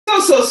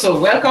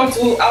Welcome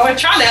to our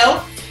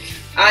channel.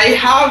 I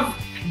have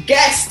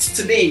guests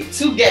today,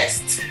 two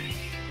guests,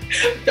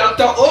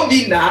 Dr.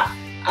 Obina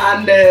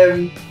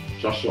and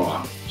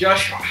Joshua.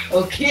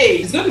 Okay,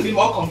 it's going to be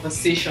more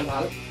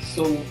conversational.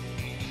 So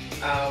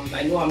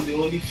I know I'm the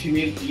only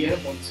female here,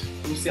 but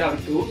we'll see how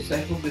it goes.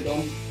 I hope they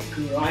don't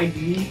grind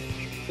me.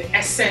 The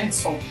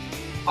essence of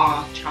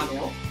our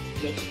channel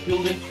is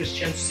building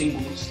Christian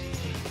singles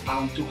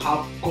to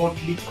have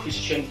godly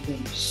Christian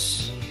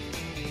homes.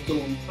 So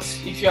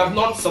if you have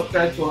not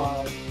subscribed to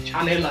our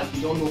channel and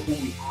you don't know who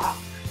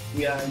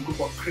we are a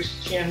group of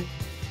Christian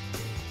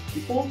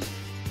people,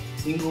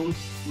 singles,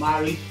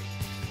 married,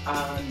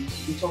 and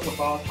we talk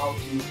about how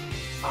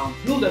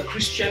to build a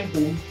Christian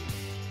home,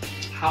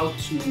 how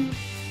to,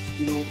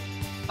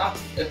 start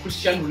a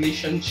Christian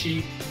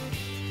relationship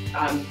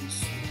and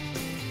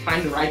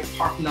find the right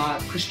partner,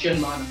 a Christian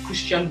man, a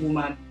Christian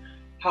woman,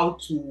 how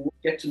to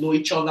get to know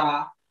each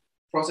other,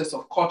 process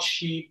of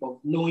courtship, of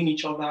knowing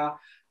each other,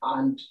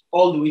 and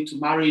all the way to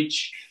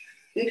marriage.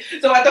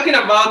 So we're talking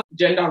about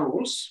gender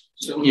roles.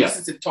 So This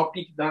is a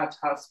topic that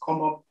has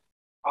come up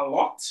a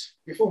lot.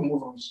 Before we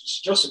move on,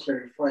 just to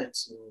clarify it,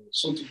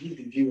 so to give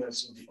the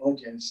viewers or the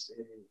audience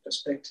a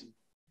perspective.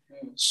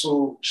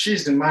 So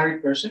she's the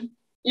married person.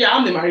 Yeah,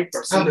 I'm the married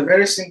person. I'm the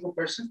very single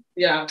person.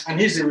 Yeah.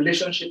 And he's the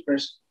relationship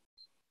person.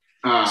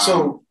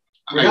 So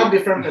we have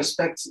different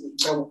perspectives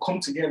that will come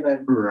together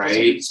in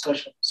the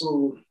discussion.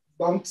 So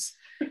don't...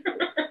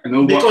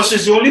 because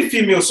she's the only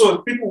female, so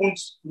people won't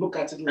look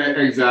at it like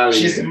exactly.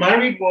 She's the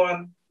married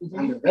one,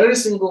 and the very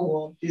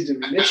single one. He's the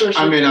relationship.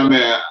 I'm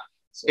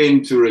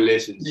into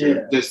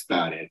relationship. Just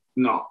started,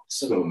 not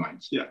so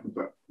much,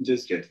 but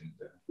just getting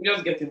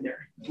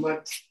there.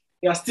 But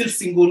you are still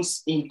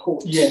singles in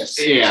quotes.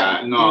 Yes.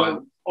 Yeah.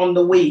 No. On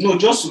the way. No,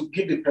 just to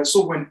give the person.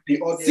 So when the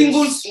audience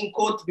singles in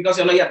quotes because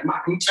you're not yet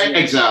married.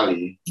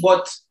 Exactly.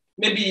 But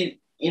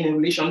maybe in a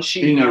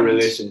relationship. In a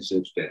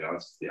relationship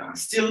status,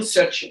 Still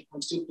searching.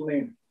 I'm still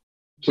playing.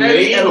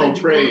 Playing or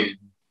praying?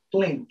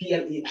 Playing.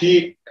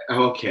 P-L-A.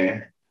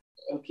 Okay.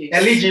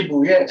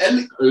 Eligible, yes.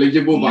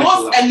 Eligible bachelor.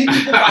 Most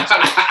eligible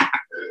bachelor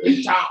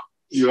in town.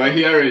 You are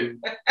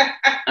hearing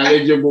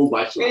eligible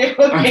bachelor.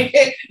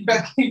 Okay.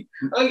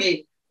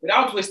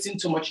 Without wasting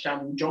too much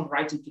time, we'll jump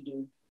right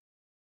into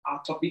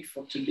our topic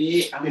for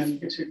today.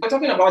 We're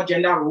talking about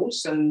gender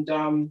roles and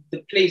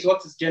the place.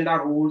 What is gender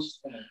roles?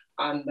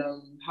 And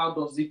how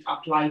does it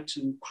apply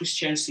to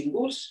Christian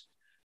singles?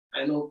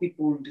 I know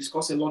people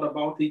discuss a lot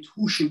about it,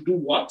 who should do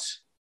what,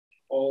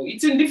 or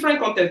it's in different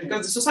contexts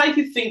because the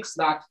society thinks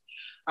that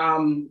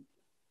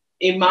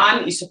a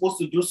man is supposed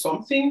to do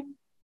something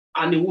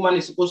and a woman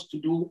is supposed to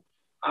do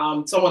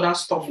some other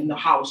stuff in the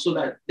house, so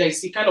that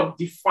there's a kind of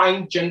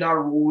defined gender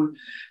role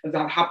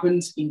that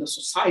happens in the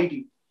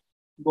society.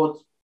 But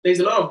there's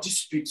a lot of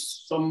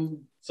disputes.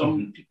 Some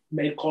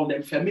may call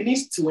them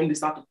feminists when they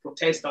start to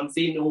protest and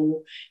say,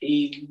 no,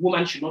 a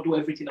woman should not do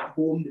everything at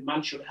home, the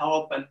man should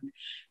help, and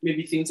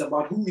maybe things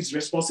about who is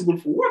responsible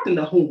for what in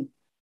the home,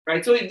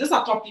 right? So these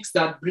are topics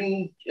that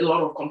bring a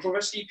lot of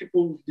controversy.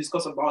 People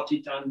discuss about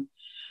it, and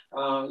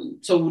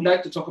so we'd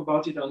like to talk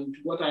about it. And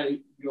what are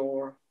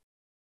your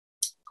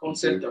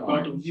concept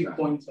about or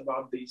viewpoints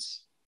about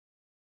this?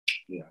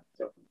 Yeah.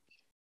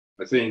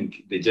 I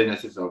think the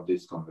genesis of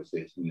this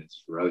conversation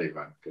is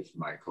relevant because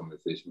my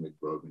conversation with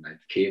Robin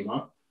came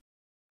up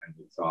and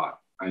we thought,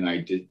 and I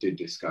did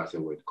discuss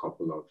it with a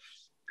couple of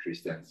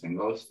Christian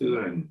singles too,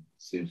 and it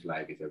seems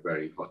like it's a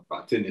very hot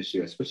button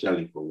issue,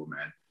 especially for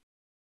women.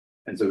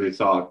 And so we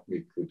thought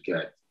we could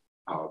get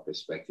our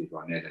perspective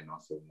on it and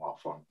also more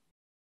from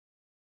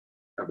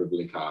a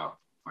biblical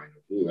point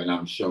of view. And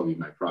I'm sure we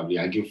might probably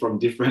argue from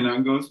different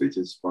angles, which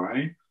is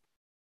fine.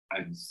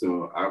 And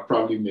so I'll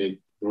probably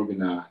make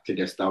Robina take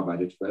a stab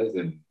at it first,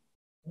 and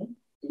then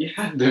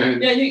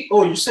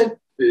you said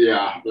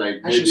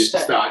like maybe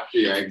start.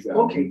 Yeah,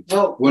 exactly. Okay.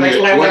 Well, what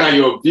are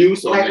your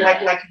views on it?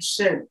 Like you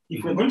said,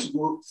 if we're going to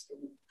go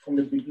from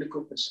the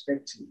biblical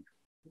perspective,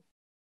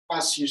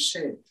 as you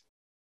said,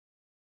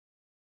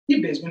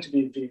 if there's going to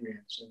be a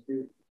variance or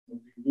a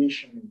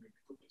variation in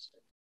biblical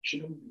perspective, it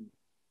shouldn't be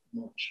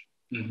much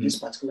in this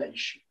particular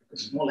issue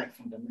because it's more like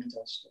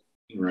fundamental stuff.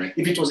 Right.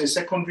 If it was a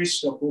secondary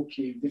stuff,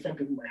 okay, different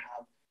people might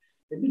have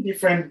maybe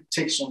different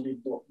takes on it,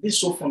 but this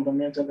is so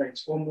fundamental that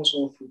it's almost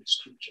all through the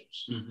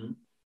scriptures.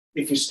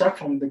 If we start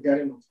from the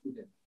Garden of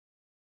Eden,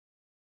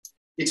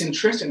 it's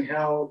interesting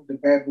how the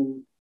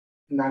Bible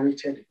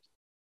narrated it.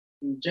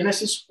 In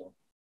Genesis 1, it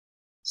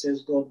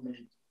says God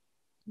made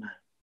man.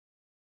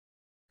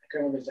 I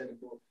can't remember exactly,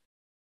 but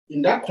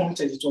in that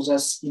context, it was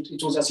as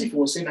if he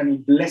was saying, and he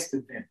blessed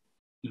them.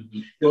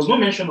 There was no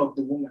mention of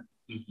the woman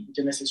in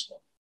Genesis 1.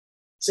 He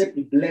said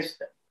he blessed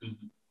them.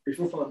 Be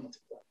fruitful and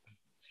multiply.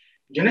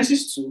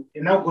 Genesis 2,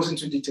 it now goes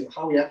into detail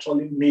how he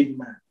actually made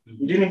man.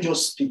 He didn't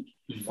just speak,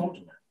 he formed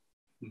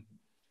man.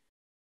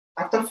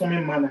 After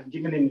forming man and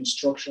giving him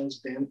instructions,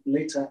 then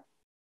later,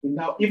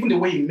 even the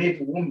way he made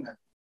the woman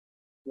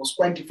was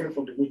quite different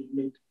from the way he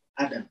made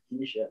Adam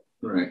initially.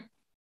 Right.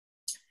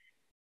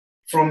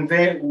 From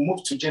there, we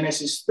move to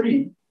Genesis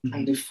 3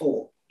 and the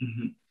fall.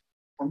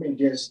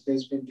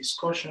 there's been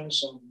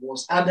discussions on,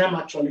 was Adam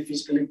actually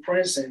physically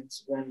present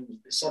when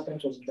the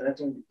serpent was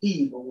interacting with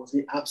Eve, or was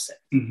he absent?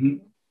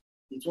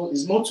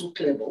 It's not too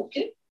clear, but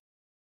okay.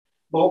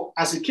 But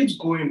as it keeps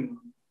going,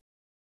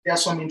 there are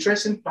some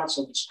interesting parts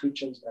of the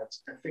scriptures that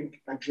I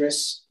think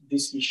address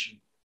this issue.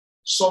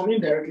 Some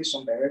indirectly,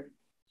 some directly.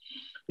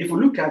 If we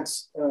look at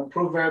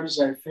Proverbs,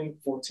 I think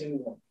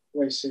 14:1,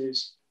 where it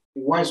says,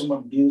 the wise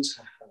woman builds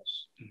her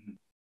house,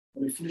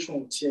 and the foolish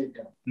one will tear it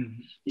down.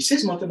 It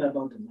says nothing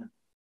about the man.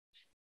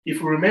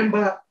 If we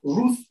remember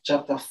Ruth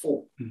chapter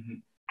 4,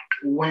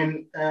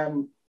 when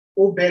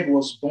Obed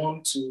was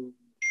born to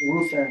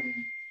Ruth and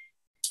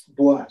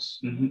Boaz,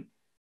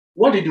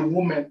 what did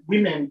the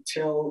women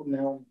tell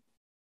Naomi?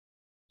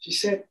 She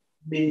said,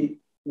 may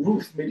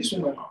this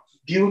woman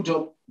build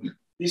up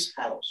this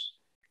house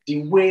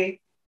the way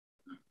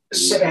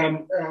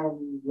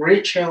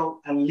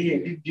Rachel and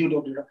Leah did build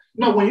up the house.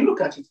 Now, when you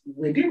look at it,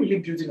 were they really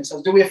building this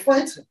house? They were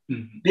fighting.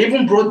 They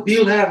even brought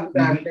Bilhah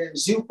and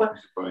Zilpah.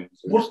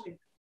 But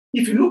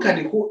if you look at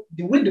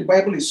the way the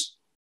Bible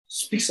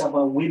speaks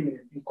about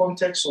women in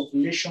context of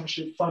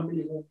relationship,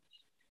 family, home,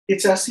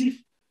 it's as if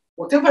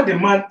whatever the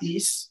man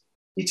is,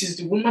 it is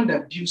the woman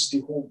that builds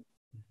the home.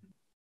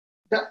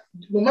 That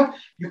woman,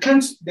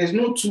 there's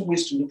no two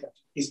ways to look at it.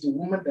 It's the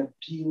woman that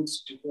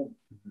builds the home.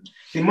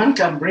 The man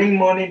can bring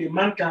money, the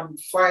man can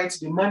fight,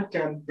 the man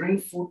can bring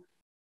food.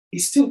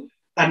 It's still,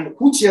 and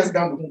who tears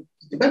down the home?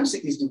 The Bible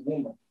says it's the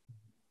woman.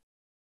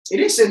 It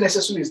didn't say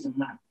necessarily it's the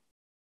man.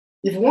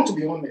 If you want to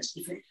be honest,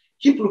 if you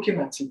keep looking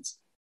at it.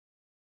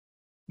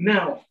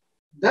 Now,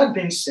 that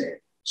being said,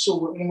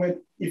 so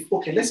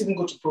let's even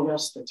go to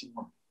Proverbs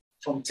 31,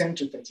 from 10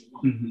 to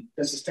 31.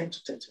 Verses 10 to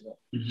 31.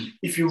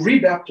 If you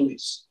read that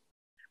place,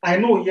 I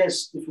know,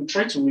 yes, if we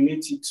try to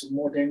relate it to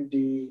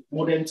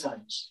modern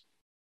times,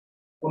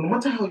 but no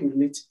matter how you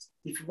relate it,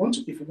 if you want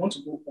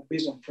to go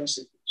based on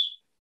principles,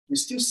 you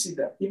still see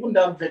that even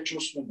that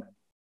virtuous woman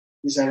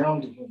is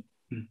around the home.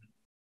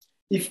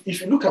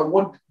 If you look at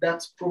what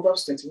that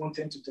Proverbs 31,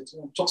 10 to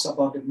 31 talks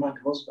about the man,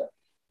 the husband,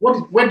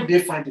 where did they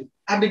find it?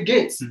 At the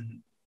gates.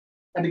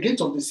 At the gate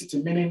of the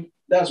city, meaning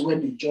that's where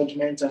the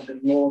judgment and the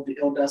law, the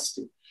elders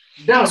stay.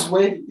 That's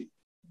where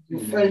you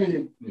find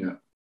him. Yeah.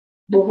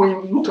 But when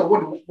you look at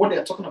what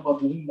they're talking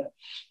about the woman,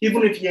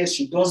 even if, yes,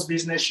 she does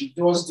business, she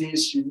does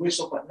this, she wakes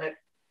up at night,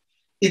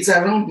 it's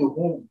around the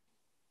home.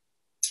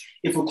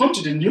 If we come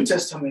to the New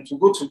Testament, we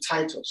go to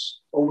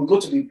Titus, or we go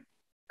to the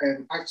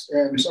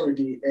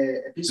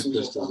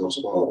epistles of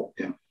Apostle Paul.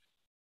 Yeah.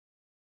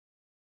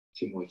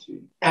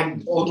 Timothy.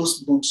 And all those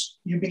books,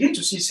 you begin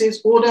to see, it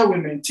says, older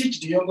women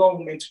teach the younger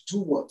women to do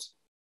what?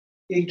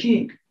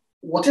 Again,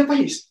 whatever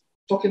he's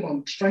talking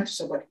on, trying to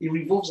say about, it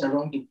revolves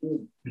around the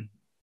home.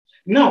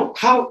 Now,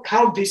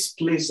 how this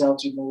plays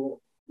out,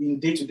 in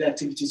day-to-day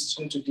activities is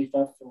going to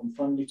differ from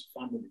family to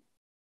family.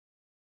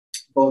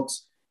 But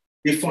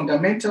the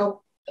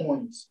fundamental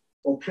point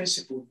or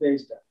principle there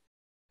is that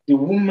the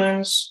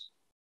woman's,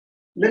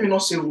 let me not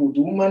say rule, the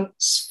woman's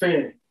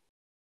sphere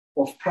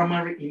of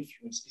primary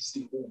influence is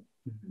the home.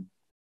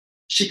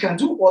 She can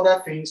do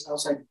other things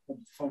outside the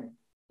home, fine.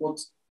 But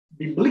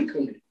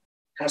biblically,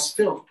 her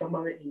sphere of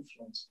primary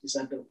influence is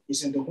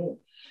in the home.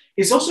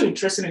 It's also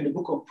interesting in the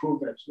book of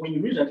Proverbs. When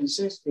you read that, it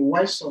says a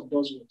wise son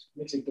does what?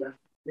 Makes a glad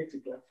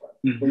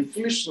father. But a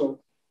foolish son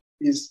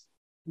is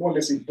more or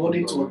less a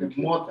burden to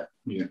the mother.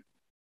 Yeah.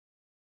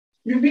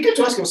 You begin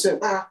to ask yourself,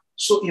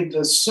 so if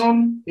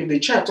the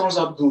child turns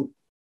out good,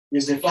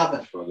 is the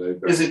father.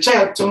 If the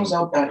child turns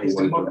out bad, is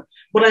the mother.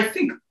 But I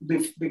think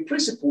the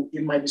principle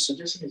it might be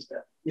suggesting is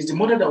that it's the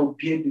mother that will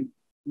bear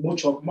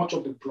much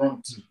of the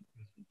brunt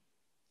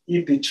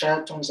if the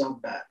child turns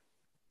out bad.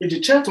 If the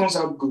child turns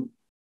out good,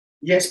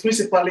 yes,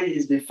 principally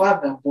is the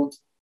father, but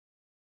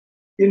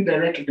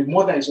indirectly the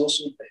mother is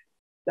also there.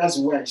 That's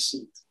the way I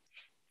see it.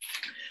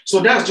 So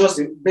that's just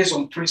based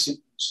on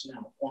principles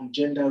now, on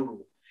gender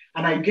role.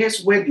 And I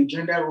guess where the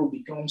gender role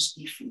becomes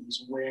iffy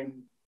is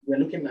when we're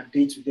looking at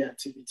day-to-day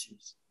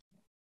activities.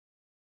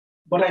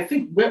 But I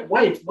think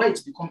why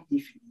it's become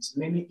iffy is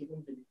many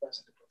even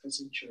believers in the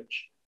professing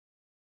church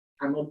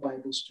are not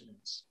Bible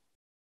students.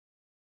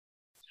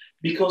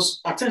 Because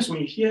at times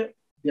when you hear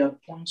their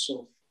points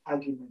of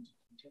argument,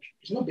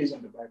 it's not based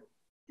on the Bible.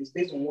 It's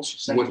based on what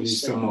society is. What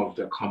is some of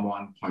the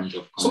common points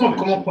of contention? Some of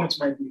the common points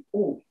might be,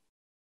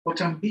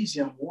 but I'm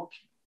busy, I'm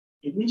working.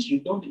 It means you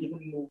don't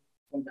even know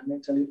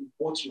fundamentally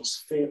what your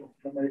sphere of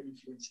primary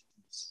influence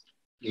is.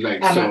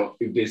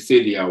 If they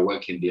say they are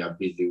working, they are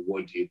busy,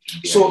 what do you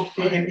think? So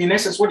in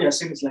essence, what they are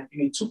saying is like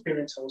in a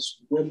two-parent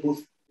house where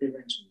both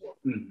parents work.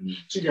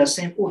 So they are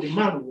saying, the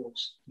man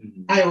works,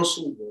 I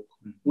also work.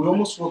 We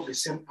almost work the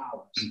same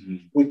hours.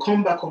 We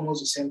come back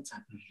almost the same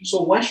time.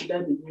 So why should I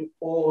be doing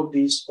all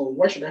this, or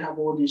why should I have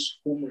all these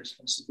home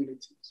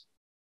responsibilities?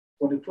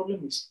 But the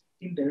problem is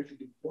indirectly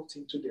they bought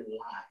into the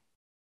lie,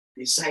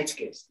 the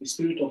zeitgeist, the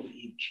spirit of the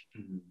age.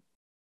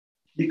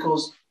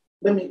 Because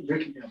let me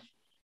break it down.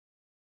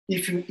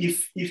 If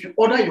you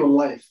order your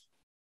life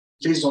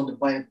based on the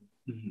Bible,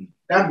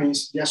 that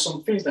means there are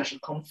some things that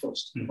should come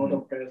first in order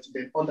of priority,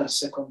 then others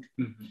second.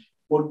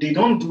 But they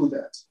don't do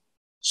that.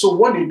 So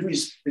what they do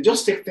is they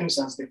just take things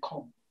as they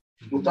come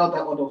without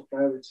that order of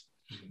priority.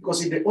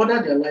 Because if they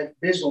order their life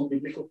based on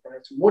biblical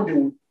priority, what they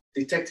will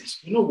detect is,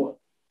 you know what?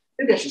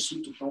 Maybe I should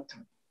switch to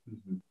part-time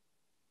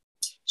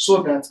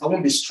so that I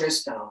won't be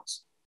stressed out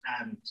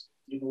and,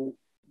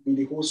 with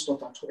the whole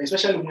stuff at home,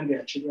 especially when there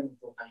are children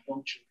involved and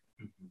young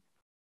children.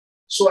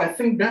 So I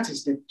think that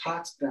is the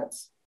part that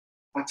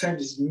at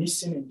times is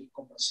missing in the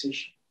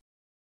conversation.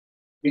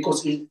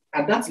 Because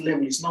at that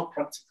level, it's not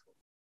practical.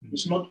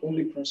 It's not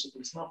only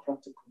principle, it's not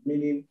practical,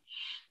 meaning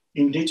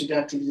in day-to-day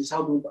activities,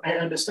 I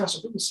understand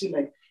some people see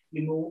like,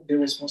 the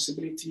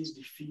responsibilities,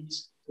 the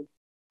fees. But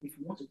if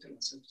you want to tell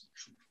ourselves the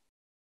truth,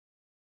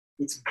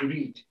 it's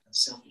greed and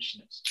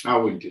selfishness. I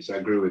would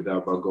disagree with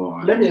that, but go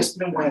on. Let me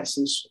explain why I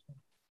say so.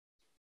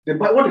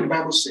 What did the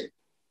Bible say?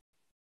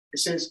 It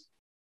says,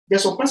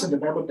 there's some parts in the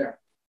Bible that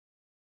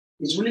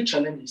is really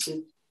challenging. It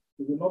says,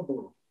 you will not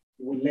borrow,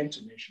 you will lend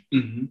to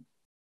nation.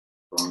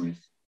 Promise.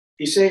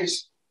 It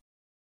says,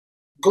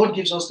 God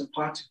gives us the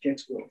power to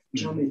get wealth.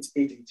 John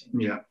 8:18.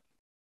 Yeah.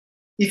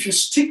 If you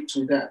stick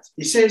to that,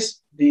 it says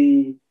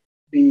the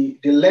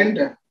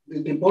lender,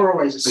 the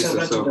borrower is a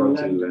servant to the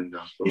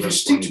lender. If you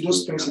stick to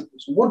those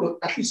principles,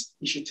 at least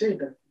it should tell you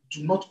that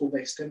do not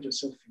overextend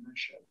yourself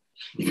financially.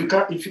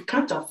 If you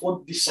can't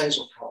afford this size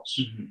of house,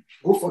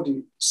 go for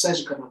the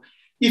size you can afford.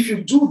 If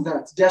you do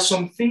that, there are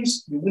some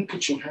things you won't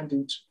put your hand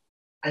into,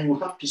 and you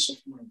will have peace of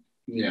mind.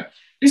 Yeah.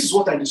 This is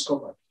what I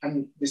discovered,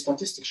 and the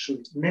statistics show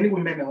it. Many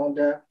women are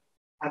under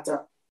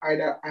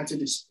either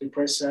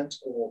antidepressant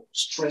or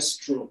stress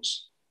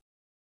drugs.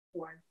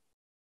 Why?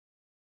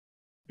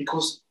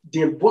 Because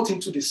they're bought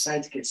into the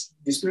zeitgeist,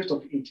 the spirit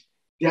of the age.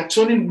 They are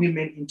turning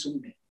women into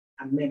men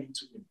and men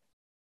into women.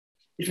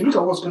 If you look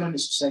at what's going on in the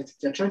society,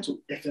 they're trying to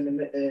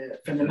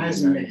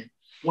feminize men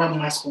while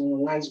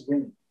masculinize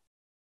women.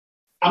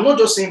 I'm not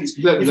just saying this.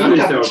 That is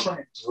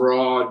a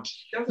broad.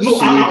 No,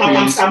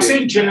 I'm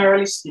saying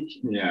generally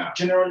speaking. Yeah.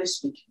 Generally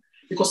speaking.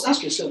 Because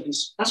ask yourself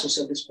this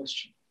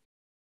question.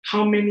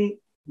 How many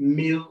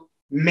male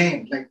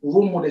men, like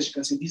role models, you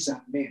can say these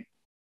are men,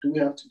 do we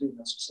have today in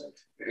our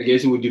society? I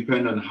guess it would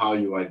depend on how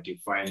you are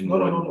defining.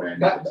 No.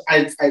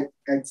 I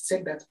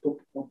said that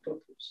on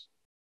purpose.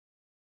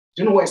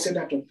 Do you know why I said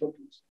that on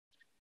purpose?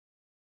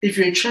 If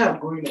you're a child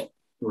growing up,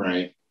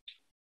 right?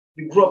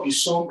 You grew up, you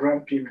saw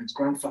grandparents,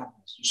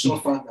 grandfathers, you saw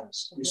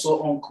fathers, you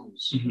saw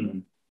uncles.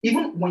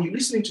 Even when you're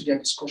listening to their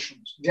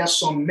discussions, there are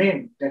some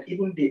men that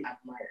even they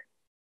admire.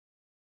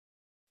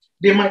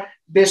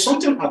 There's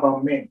something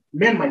about men.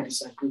 Men might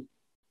disagree.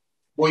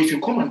 But if you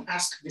come and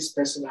ask this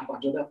person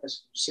about the other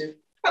person, you say,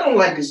 I don't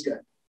like this guy.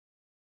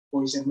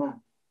 Or he's a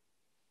man.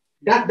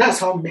 That's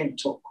how men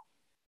talk.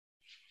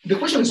 The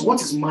question is,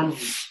 what is manhood?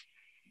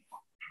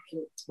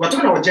 We're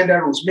talking about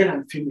gender roles, male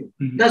and female.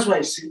 That's why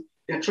I say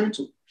they're trying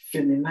to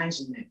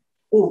feminize men.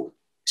 Oh,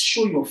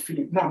 show your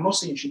feeling. Now, I'm not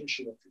saying you shouldn't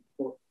show your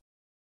feeling,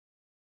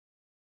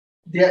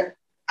 but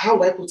how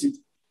do I put it?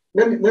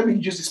 Let me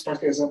use this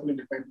practical example in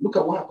the Bible. Look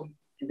at what happened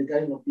in the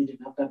Garden of Eden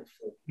after the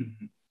fall.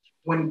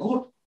 When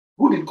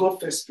who did God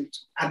first speak to?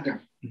 Adam.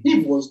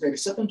 Eve was there, the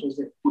serpent was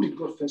there. Who did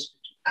God first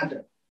speak to?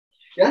 Adam.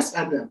 He asked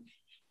Adam.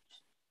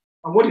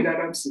 And what did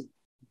Adam say?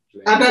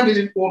 Adam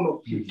didn't own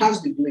up. He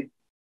passed the blame.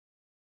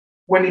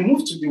 When he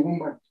moved to the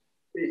woman,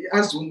 he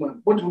asked the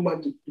woman, what did the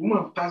woman do? The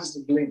woman passed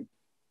the blame.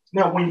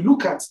 Now, when you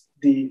look at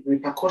the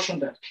repercussion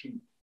that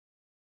came,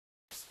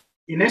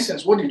 in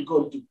essence, what did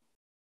God do?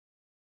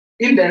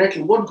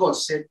 Indirectly, what God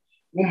said,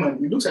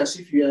 woman, it looks as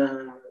if you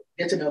are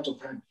getting out of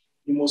hand.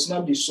 You must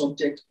not be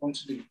subject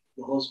unto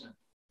your husband.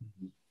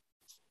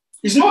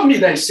 It's not me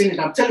that is saying it.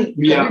 I'm telling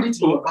you, read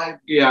it in the Bible.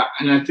 Yeah,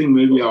 and I think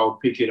maybe I'll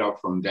pick it up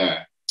from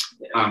there.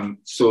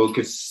 So,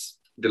 because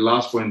the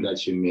last point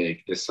that you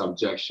make, the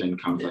subjection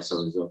comes as a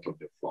result of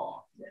the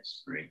fall.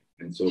 Yes. Right.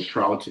 And so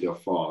prior to the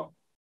fall,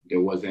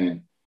 there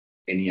wasn't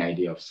any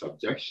idea of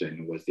subjection.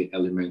 It was the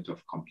element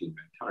of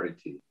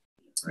complementarity.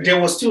 Right?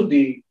 There was still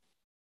I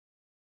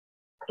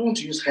don't want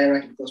to use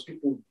hierarchy because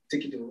people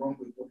take it the wrong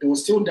way, but there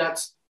was still that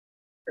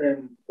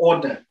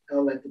order,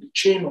 like the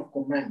chain of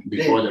command.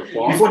 Before the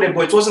fall? But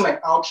it wasn't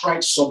like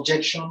outright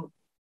subjection.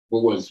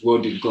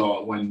 What did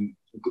God, when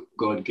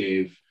God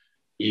gave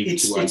Eve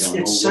to Adam?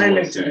 It's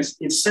silent.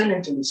 It's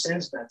silent in the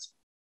sense that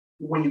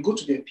when you go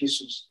to the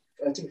epistles,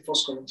 I think 1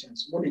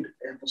 Corinthians, what did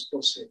Apostle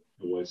Paul say?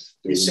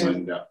 He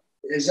said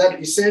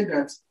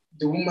that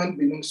the woman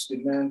belongs to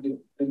the man,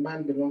 the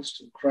man belongs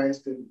to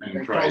Christ,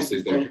 and Christ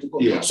is belongs to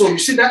God. Yeah. So you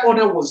see that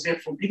order was there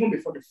from even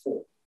before the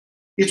fall.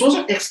 It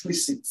wasn't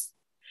explicit.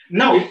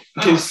 Now,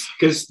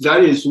 because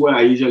that is where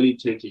I usually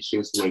take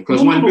issues with.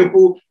 Because when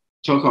people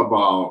talk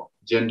about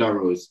gender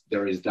roles,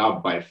 there is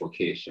that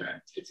bifurcation.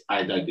 It's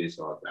either this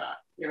or that.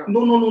 Yeah.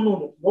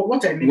 No.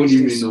 What I mean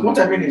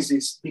is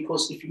this,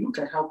 because if you look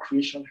at how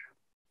creation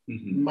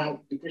happened,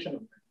 the creation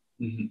of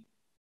man.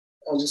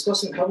 I was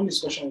having a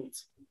discussion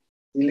with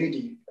the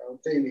lady. I'll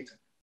tell you later.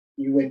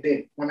 You were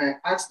there. When I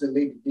asked the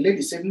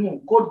lady said,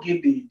 no, God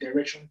gave the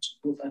direction to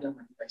both Adam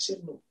and Eve. I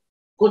said, no.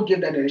 God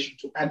gave that direction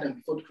to Adam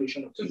before the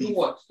creation of To Eve. do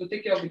what? To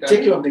take care of the garden?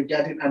 Take care of the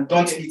garden and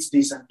don't eat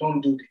this and don't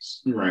do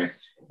this. Right.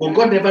 But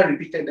God never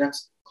repeated that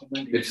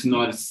command. It's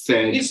not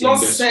said It's in not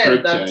the said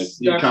scriptures.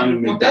 that You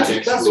can't make that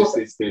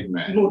explicit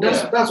statement. No,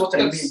 that's what I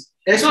mean.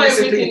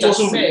 Explicitly, it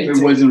wasn't repeated.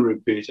 It wasn't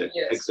repeated.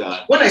 Yes.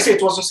 Exactly. When I say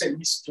it wasn't said,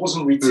 it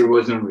wasn't written. It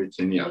wasn't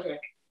written, yeah. Okay.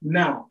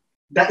 Now,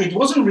 that it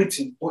wasn't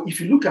written, but if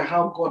you look at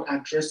how God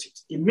addressed it,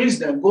 it means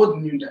that God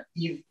knew that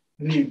Eve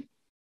knew.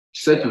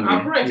 Certainly.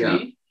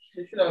 Apparently.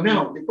 Yeah.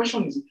 Now, the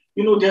question is,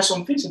 there are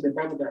some things in the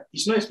Bible that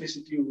it's not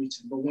explicitly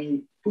written, but when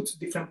you put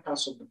different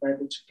parts of the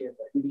Bible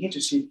together, you begin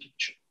to see a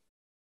picture.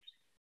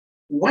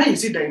 Why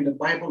is it that in the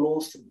Bible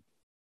all through,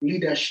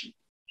 leadership,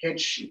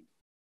 headship,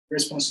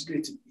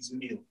 responsibility is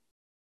male?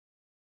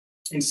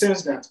 In the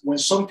sense that when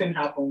something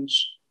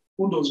happens,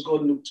 who does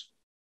God look to?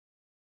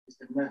 It's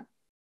the man.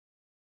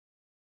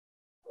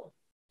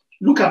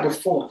 Look at the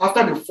fall.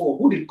 After the fall,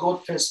 who did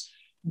God first?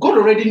 God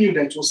already knew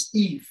that it was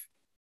Eve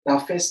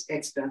that first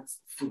ate that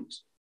fruit.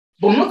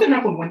 But nothing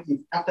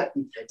happened after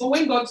Eve ate. So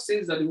when God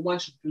says that the woman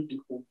should build the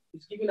home,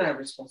 He's giving her a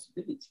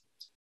responsibility.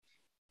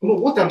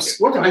 No, I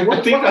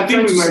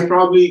think we might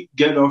probably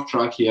get off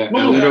track here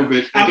a little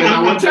bit. Because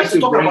I want us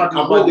to bring about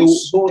the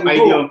whole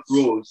idea of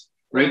roles,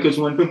 right? Because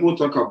when people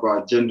talk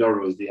about gender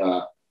roles, they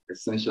are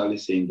essentially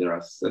saying there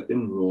are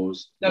certain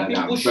roles that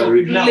are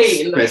very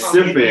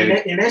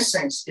specific. In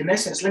essence,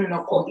 let me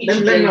not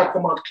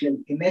come out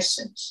clearly. In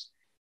essence,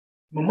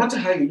 no matter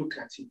how you look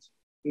at it,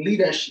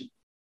 leadership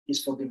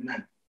is for the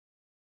man.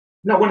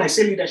 Now, when I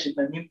say leadership,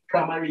 I mean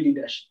primary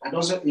leadership. It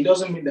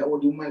doesn't mean that the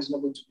woman is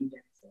not going to do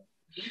anything.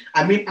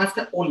 I mean,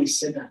 after all is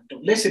said and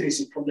done, let's say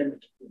there's a problem at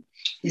the home.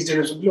 It's the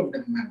responsibility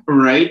of the man.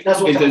 Right. That's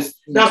what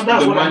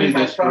I mean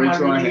by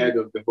spiritual head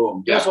of the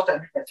home. That's what I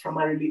mean by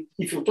primarily.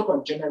 If you talk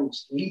about gender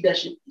roles,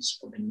 leadership is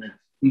for the man.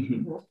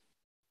 Mm-hmm.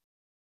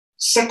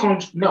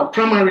 Second, now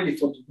primarily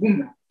for the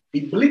woman,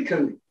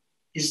 biblically,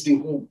 is the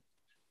home.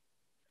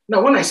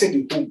 Now, when I say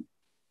the home,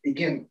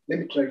 again, let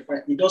me clarify.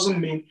 It doesn't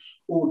mean,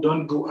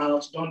 don't go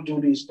out, don't do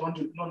this,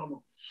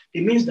 no.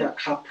 It means that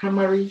her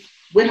primary,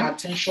 where her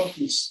attention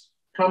is,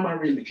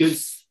 primarily.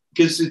 Because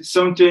it's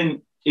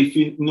something, if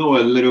you know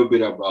a little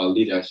bit about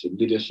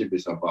leadership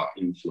is about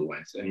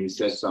influence. And you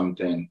said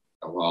something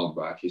a while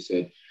back. You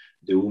said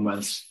the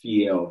woman's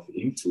sphere of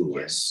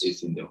influence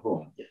is in the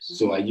home. Yes.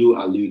 So are you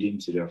alluding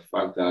to the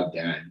fact that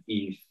then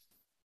if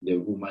the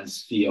woman's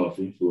sphere of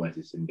influence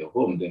is in the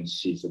home, then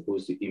she's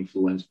supposed to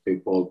influence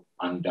people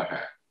under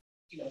her?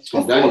 Yes.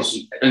 That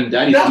is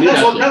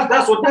leadership.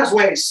 That's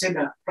why I said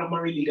that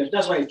primary leader.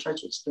 That's why I try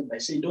to explain. I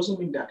say it doesn't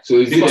mean that. So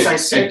is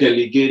it a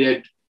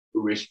delegated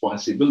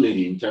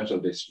responsibility in terms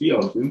of the sphere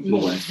of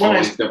influence?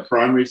 The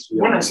primary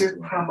sphere? When I say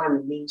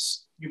primary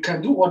means you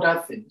can do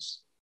other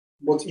things,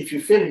 but if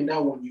you fail in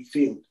that one, you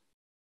failed.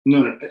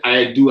 No,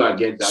 I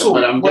get that. So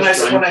but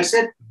when I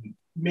said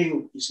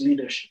male is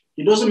leadership,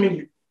 it doesn't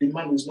mean the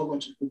man is not going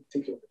to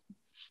take care of it.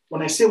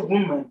 When I say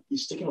woman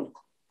is taking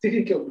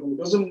care of the home, it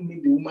doesn't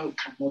mean the woman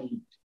cannot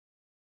lead.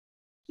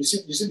 You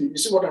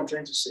see what I'm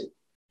trying to say?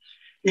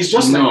 It's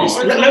just no, like this.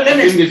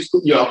 Let me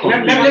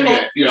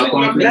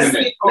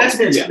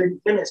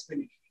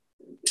explain it.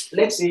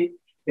 Let's say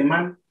the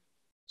man.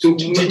 So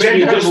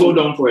maybe just hold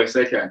on for a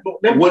second.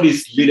 What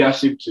is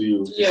leadership to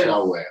you?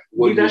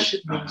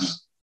 Leadership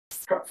means,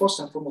 first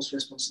and foremost,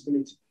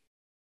 responsibility.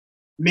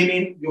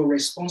 Meaning you're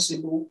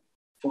responsible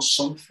for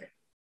something.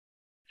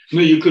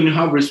 No, you can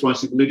have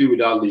responsibility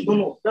without leading.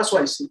 No, that's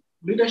why I say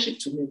leadership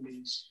to me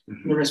means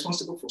you're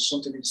responsible for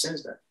something in the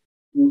sense that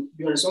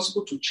you're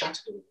responsible to chart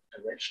the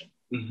direction.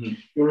 Mm-hmm.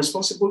 You're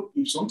responsible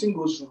if something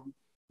goes wrong,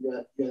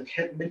 you're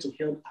meant to be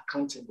held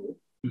accountable.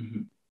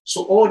 Mm-hmm.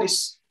 So all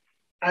these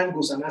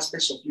angles and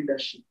aspects of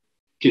leadership.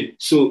 Okay,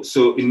 so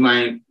in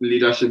my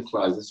leadership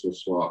class, this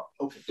was what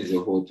is a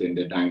whole thing,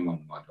 the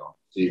diamond model.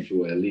 So if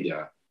you were a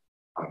leader,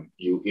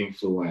 you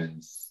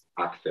influence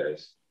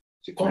actors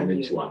to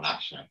commit to an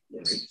action.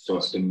 Yes.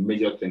 Right? So the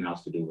major thing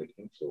has to do with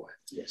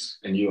influence. Yes.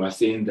 And you are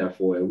saying that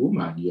for a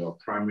woman, your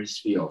primary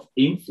sphere of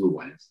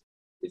influence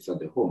is at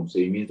the home. So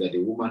it means that the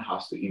woman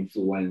has to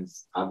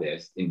influence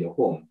others in the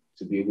home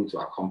to be able to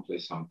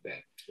accomplish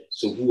something. Yes.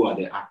 So who are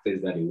the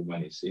actors that the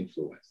woman is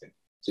influencing?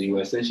 So you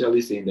are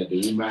essentially saying that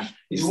the woman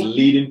is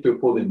leading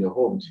people in the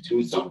home to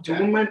do something.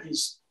 The woman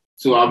is.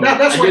 So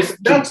that's why is it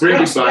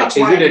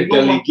a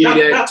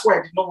delegated? That's why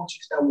I did not want to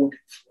use that word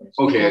influence.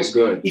 Okay,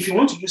 good. If you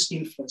want to use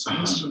influence,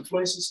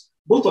 influences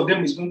both of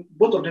them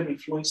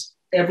influence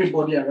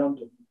everybody around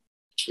them.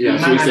 Yeah,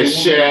 so it's a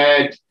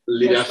shared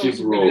leadership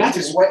role. That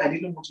is why I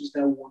didn't want to use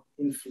that word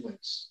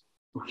influence.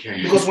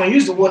 Okay. Because when you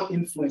use the word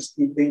influence,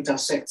 they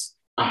intersect.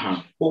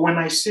 But when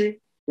I say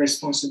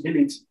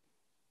responsibility,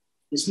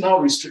 it's now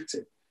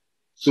restricted.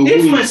 So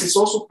influence is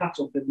also part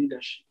of the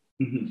leadership.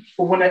 Mm-hmm.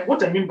 But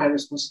what I mean by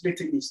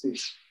responsibility is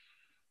this: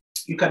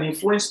 you can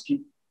influence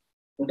people,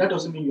 but that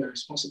doesn't mean you are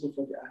responsible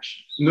for their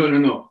actions.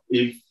 No.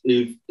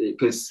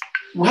 Because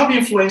we have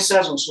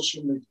influencers on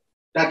social media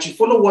that you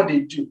follow what they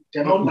do.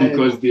 They're not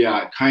because they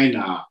are kind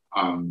of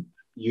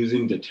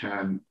using the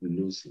term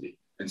loosely.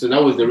 And so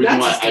that was the reason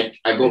why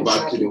I go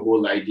back to the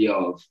whole idea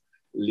of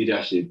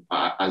leadership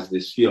as the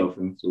sphere of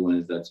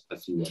influence that,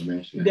 as you were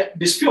mentioning.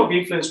 The sphere of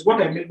influence.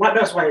 What I mean,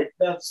 that's why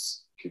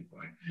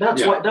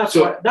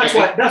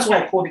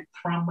I call it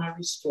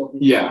primary sphere of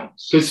influence. Yeah,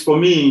 because for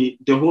me,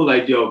 the whole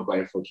idea of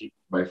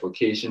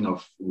bifurcation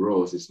of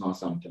roles is not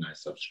something I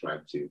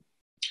subscribe to.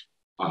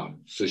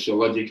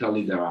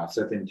 Sociologically, there are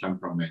certain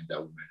temperaments that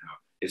women have.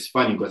 It's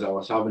funny because I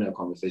was having a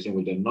conversation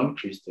with a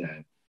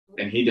non-Christian,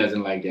 and he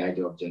doesn't like the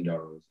idea of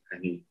gender roles,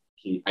 and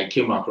I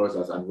came across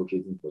as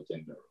advocating for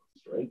gender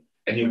roles, right?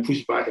 And he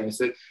pushed back and he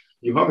said,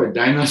 "You have a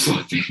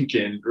dinosaur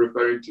thinking,"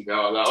 referring to that.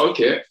 I was like,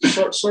 okay.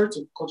 Sorry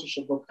to cut you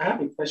short, but I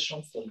have a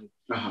question for you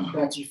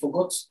that you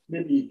forgot.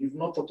 Maybe you've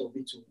not thought of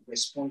it to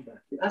respond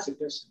back. You ask a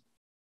person,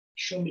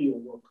 "Show me your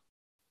work."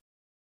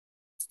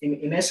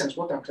 In essence,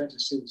 what I'm trying to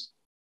say is,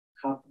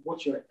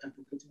 what you're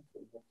advocating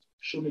for work.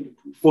 Show me the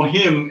proof. For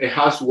him, it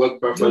has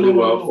worked perfectly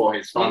well for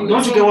his family.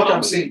 Don't you get what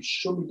I'm saying?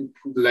 Show me the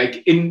proof.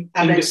 Like an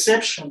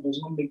exception does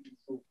not make the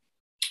rule.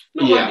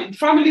 No, yeah. But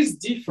family is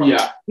different.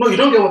 Yeah. No, you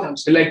don't get what I'm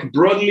saying. Like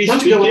broadly don't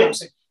speaking. You get what I'm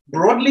saying?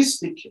 Broadly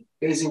speaking,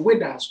 there is a way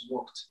that has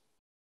worked.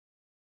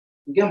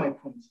 You get my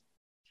point?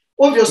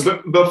 Obviously.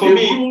 But for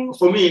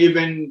me,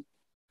 even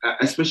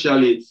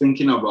especially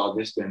thinking about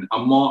this thing,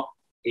 I'm more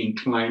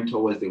inclined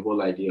towards the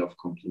whole idea of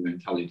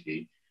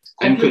complementarity.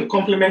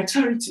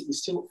 Complementarity is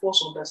still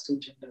falls under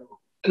gender role.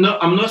 No,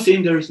 I'm not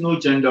saying there is no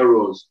gender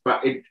roles,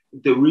 but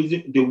the way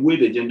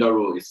the gender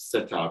role is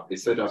set up in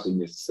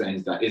the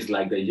sense that it's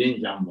like the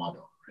yin-yang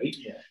model, right?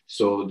 Yeah.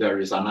 So there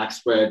is an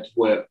aspect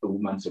where a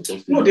woman's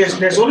supposed to. No,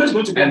 there's always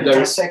going to be an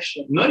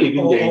intersection. Not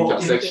even the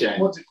intersection.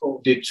 What's it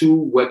called? The two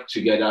work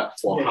together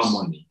for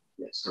harmony.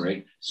 Yes.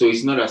 Right. So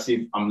it's not as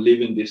if I'm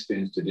leaving these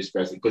things to this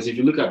person, because if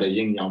you look at the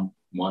yin-yang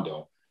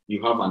model,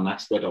 you have an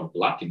aspect of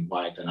black and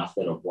white, an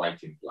aspect of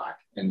white and black.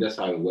 And that's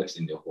how it works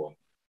in the home.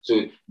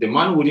 So the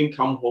man wouldn't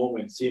come home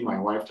and see my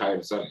wife tired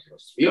of selling. Your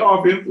sphere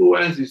of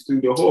influence is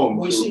to the home.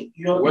 Well, you see,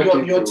 you're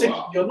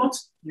not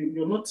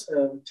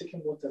taking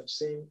what I'm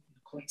saying in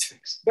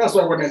context. That's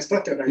why when I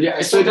started,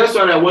 so that's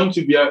what I want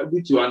to be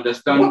able to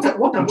understand.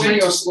 What I'm trying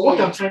to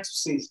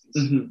say is this.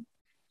 Mm-hmm.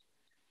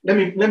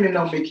 Let me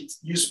now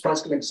use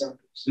practical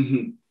examples.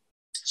 Mm-hmm.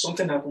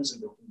 Something happens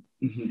in the home,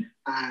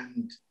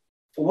 and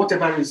for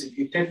whatever reason,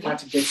 a third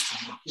party gets to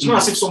know. It's not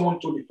as if someone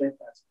told the third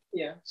party.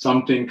 Yeah.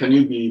 Something. Can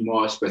you be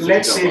more specific?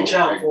 Let's say a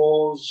child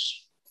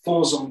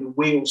falls on the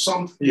way or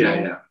something.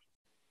 Yeah.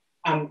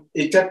 And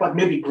a third party,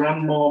 maybe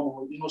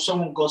grandmom or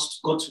someone got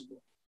to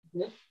know.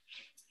 Yeah.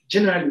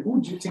 Generally, who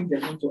do you think they're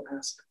going to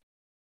ask?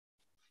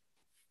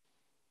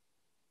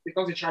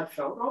 Because the child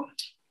fell down.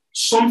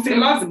 Something.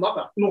 The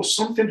mother. No,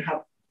 something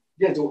happened.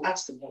 Yeah, they'll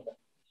ask the mother.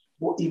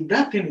 But if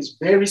that thing is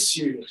very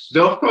serious,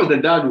 then of course the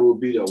dad will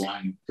be the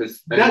one,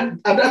 because I'm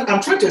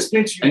trying to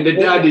explain to you. And the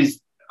dad is.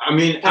 I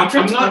mean,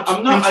 I'm not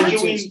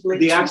arguing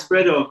the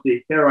aspect of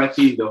the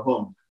hierarchy in the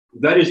home.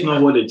 That is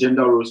not what the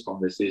gender roles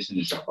conversation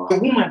is about. The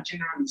woman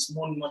generally is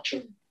more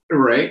nurturing.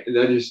 Right,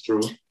 that is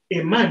true.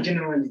 A man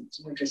generally is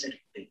more interested in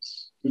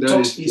things. That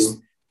is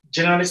true.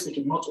 Generally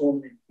speaking, not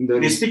all men.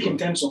 They speak in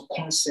terms of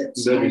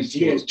concepts,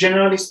 ideas.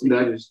 Generally speaking.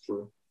 That is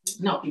true.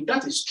 Now, if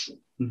that is true,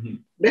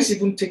 let's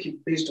even take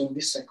it based on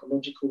this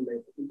psychological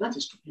level. If that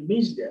is true, it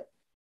means that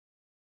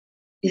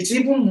it's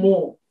even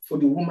more for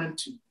the woman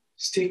to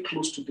stay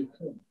close to the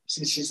home,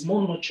 since she's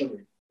more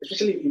nurturing,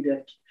 especially if there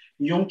are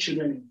young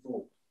children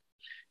involved.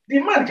 The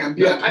man can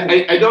be at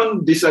home. I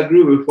don't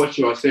disagree with what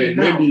you are saying.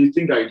 No. Maybe you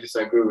think I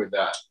disagree with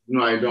that.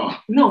 No, I don't.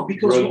 No,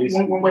 because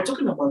when we're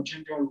talking about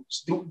gender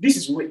roles, this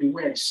is the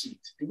way I see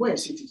it. The way I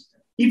see it is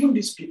that even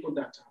these people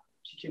that are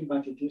kicking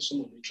back against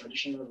some of the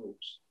traditional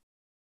roles,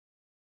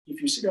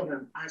 if you sit down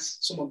and ask,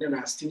 some of them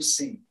are still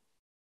sane.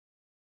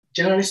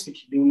 Generally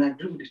speaking, they will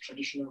agree with the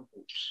traditional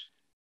roles.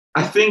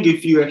 I think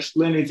if you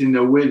explain it in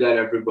a way that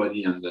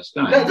everybody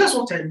understands, that's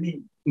what I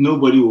mean.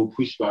 Nobody will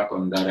push back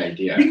on that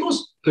idea.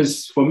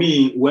 Because for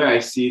me, where I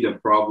see the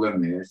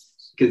problem is,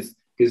 because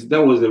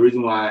that was the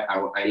reason why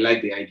I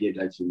like the idea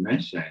that you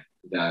mentioned,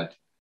 that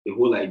the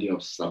whole idea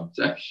of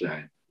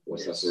subjection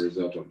was as a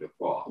result of the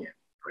fall. Yeah.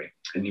 Right?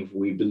 And if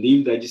we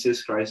believe that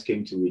Jesus Christ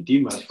came to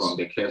redeem us from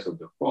the curse of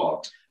the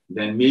fall,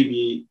 then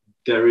maybe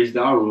there is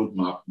that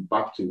roadmap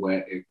back to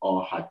where it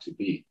all had to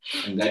be.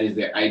 And that is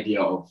the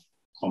idea of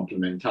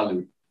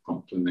complementarity.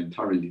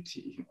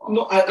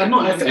 No, I know.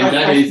 I think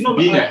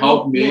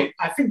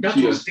that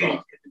was there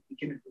at the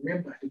beginning.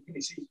 Remember, at the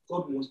beginning,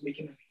 God was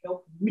making a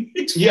help me.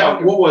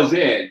 Yeah, what was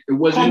it? It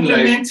wasn't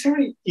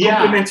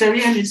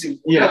complementarianism.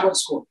 Yeah, that's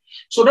what's called.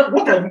 So that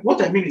what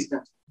I mean is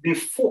that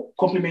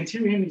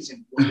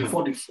complementarianism was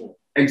before the fall.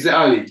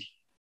 Exactly.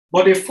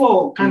 But the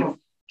fall kind of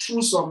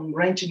threw some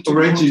wrench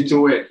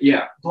into it.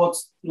 Yeah. But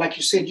like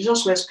you said,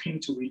 Jesus Christ came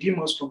to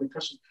redeem us from the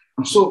curse.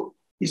 So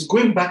it's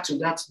going back to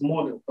that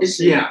model.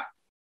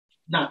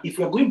 Now, if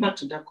we are going back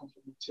to that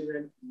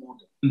complementarian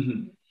model,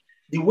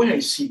 the way I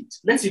see it,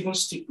 let's even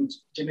stick with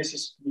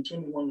Genesis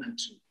between 1 and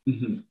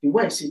 2. The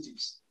way I see it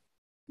is,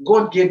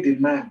 God gave the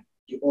man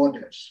the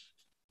orders.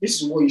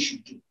 This is what you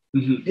should do.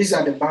 These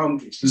are the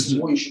boundaries. This is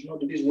what you should not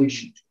do. This is what you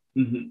should do.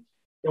 And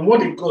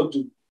what did God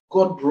do?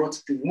 God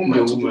brought the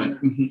woman to the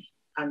man.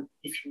 And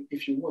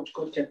if you watch,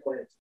 God kept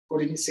quiet. God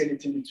didn't say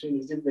anything between.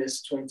 Is it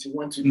verse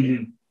 21 to the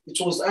end? It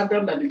was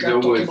Adam that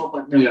began talking up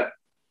and down.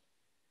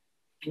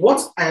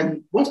 What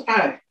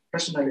I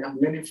personally am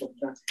learning from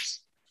that is,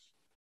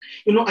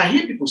 I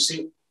hear people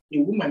say a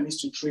woman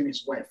needs to train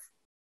his wife.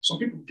 Some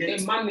people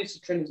get a man needs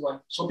to train his wife.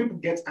 Some people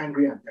get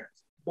angry at that,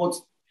 but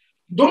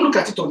don't look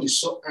at it on the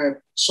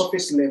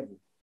surface level.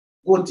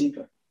 Go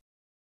deeper.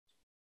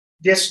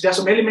 There's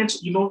some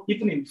elements,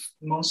 even in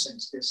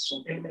nonsense, there's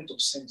some element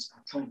of sense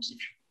at times if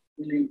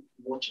you really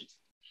watch it.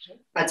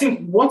 I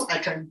think what I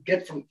can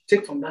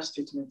take from that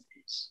statement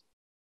is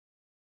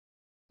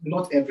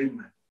not every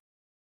man.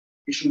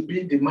 It should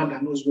be the man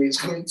that knows where he's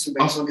going to.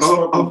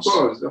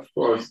 Of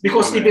course.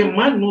 Because if a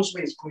man knows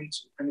where he's going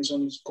to and is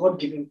on his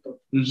God-given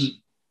purpose,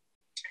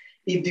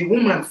 if the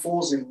woman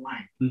falls in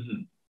line,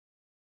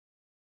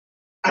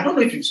 I don't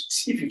know if you've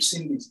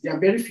seen this. There are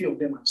very few of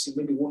them I've seen,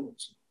 maybe one or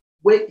two,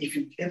 where if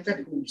you enter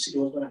the home, you see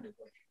the husband and the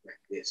wife, like,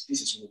 yes,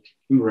 this is working.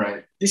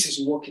 Right. This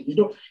is working. You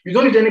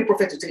don't need any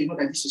prophet to tell you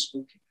that this is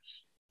working.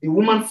 The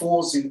woman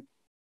falls in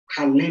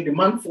her lane, the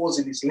man falls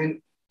in his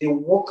lane. They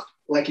work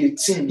like a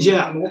team.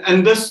 Yeah,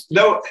 and that's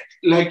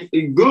like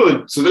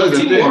good. So that's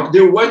the thing.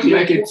 They work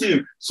like a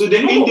team. So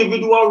the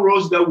individual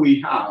roles that we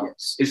have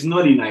is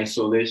not in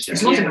isolation.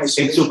 It's not in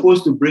isolation. It's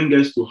supposed to bring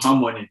us to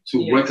harmony,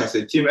 to work as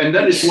a team. And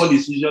that is what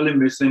is usually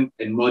missing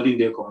in modern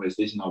day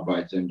conversation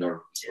about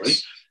gender roles,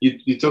 right?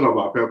 You talk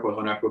about purpose.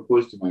 When I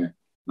proposed to my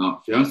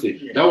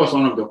fiance, that was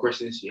one of the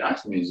questions she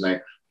asked me.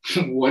 Like,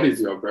 what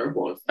is your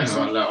purpose? And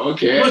I was like,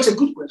 okay. No, it's a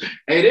good question.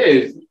 It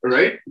is,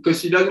 right?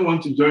 Because she doesn't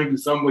want to join to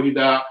somebody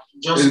that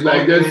is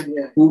like just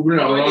hovering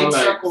around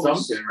like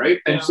something, right?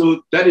 Yeah. And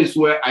so that is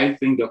where I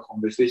think the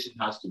conversation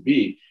has to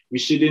be. We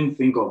shouldn't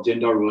think of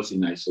gender roles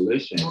in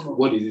isolation. No.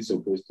 What is it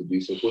supposed to do?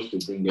 It's supposed to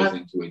bring us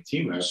into a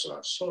team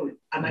effort. Sorry,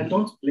 and I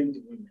don't blame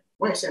the women.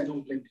 Why I say I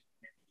don't blame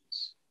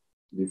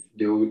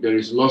the women? There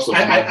is lots of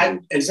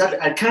exactly.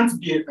 I can't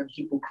be a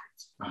hypocrite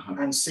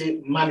and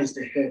say man is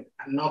the head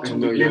and not to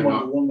blame on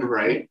the woman.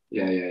 Right?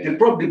 Yeah. The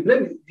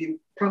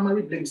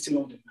primary blame is still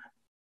on the man.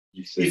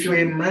 If you're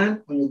a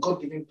man on your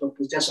God-given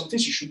purpose, there are some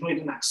things you should not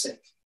even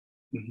accept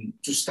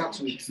to start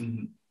with.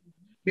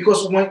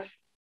 Because when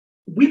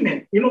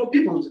women,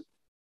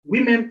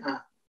 women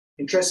are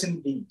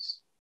interesting beings.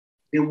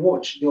 They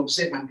watch, they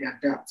observe, and they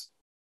adapt.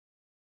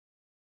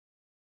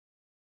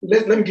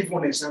 Let me give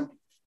one example.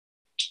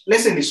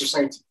 Let's say in the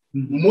society,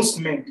 most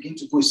men begin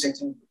to go a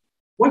certain way.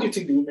 What do you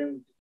think the women will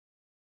do?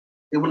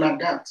 They will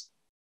adapt.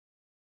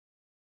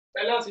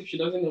 Tell us if she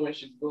doesn't know where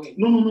she's going.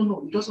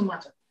 No. It doesn't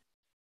matter.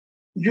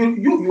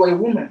 You are a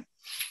woman.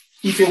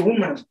 If a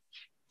woman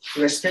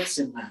respects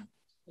a man,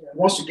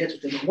 wants to get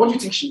with a man, what do you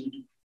think she will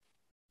do?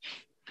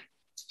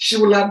 She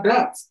will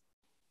adapt.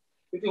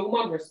 If a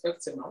woman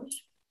respects a man,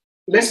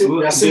 let's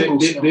say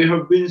there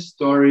have been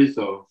stories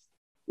of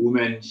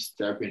women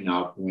stepping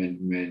up when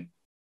men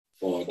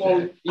fall.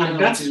 And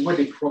that is where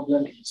the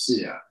problem is.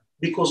 Yeah.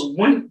 Because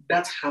when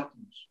that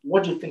happens,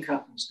 what do you think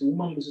happens? The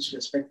woman loses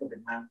respect for the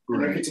man,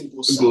 and everything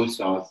goes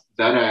south.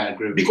 That I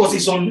agree. Because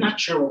it's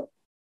unnatural.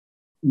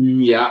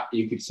 Yeah,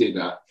 you could say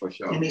that for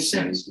sure. In a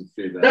sense, you could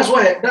say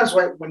that. That's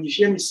why when you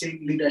hear me saying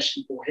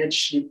leadership or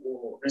headship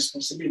or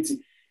responsibility,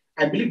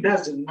 I believe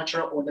that's the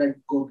natural order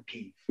God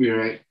gave. You're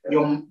right.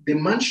 The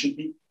man should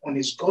be on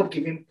his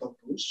God-given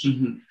purpose.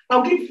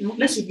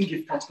 Let's even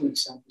give practical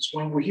examples.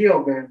 When we hear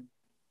of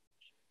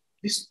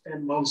this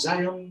Mount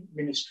Zion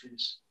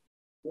Ministries,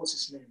 what's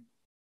his name?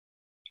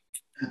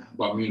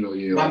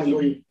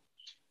 Bamiloye.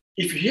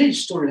 If you hear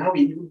his story, how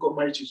he even got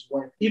married to his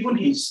wife, even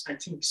his, I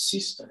think,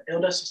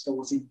 elder sister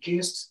was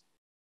against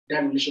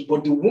that relationship.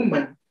 But the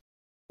woman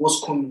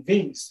was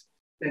convinced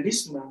that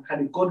this man had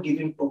a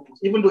God-given purpose,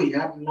 even though he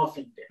had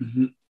nothing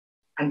there.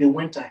 And they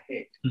went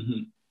ahead.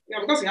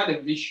 Yeah, because he had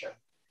a vision.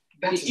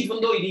 Even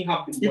though he didn't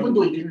have the Even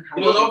though he didn't have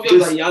it was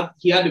obvious that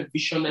he had a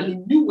vision and he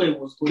knew where he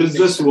was going. Because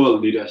that's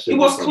what leadership. It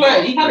was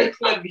clear. He had a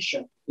clear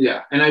vision.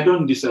 Yeah, and I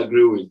don't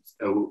disagree with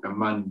a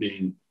man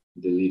being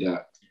the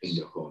leader in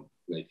the home.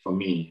 Like for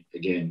me,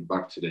 again,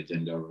 back to the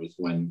gender roles,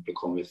 when the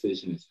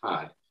conversation is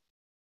had,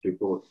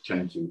 people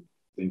tend to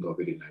think of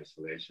it in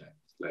isolation.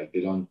 Like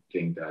they don't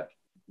think that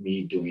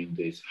me doing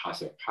this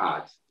has a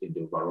part in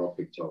the overall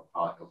picture of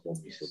how a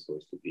home is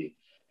supposed to be.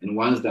 And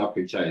once that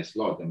picture is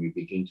lost, then we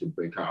begin to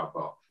break out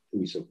about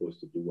who is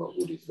supposed to do what,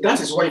 who is. That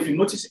is why, if you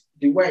notice,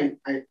 the way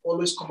I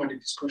always come at the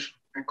discussion,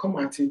 I come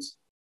at it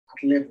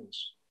at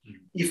levels.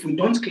 If we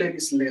don't clear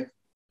this level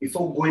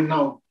before going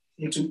now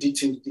into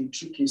details, the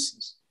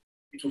intricacies,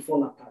 it will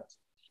fall apart.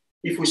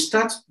 If we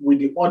start with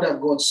the order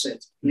God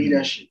set,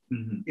 leadership,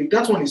 if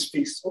that one is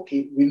fixed,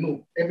 okay, we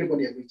know,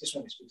 everybody agrees, this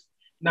one is fixed.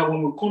 Now,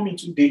 when we come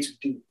into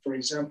day-to-day, for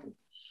example,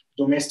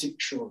 domestic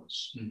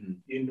chores,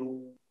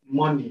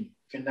 money,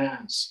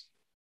 finance,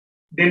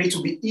 then it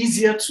will be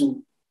easier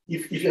to,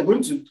 if you're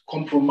going to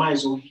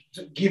compromise or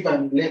to give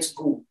and let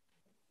go,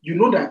 you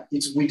know that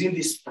it's within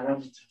this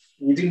parameter,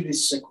 within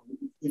this circle.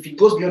 If it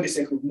goes beyond the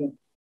circle, move.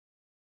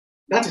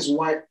 that is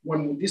why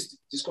when these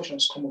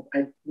discussions come up,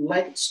 I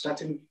like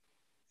starting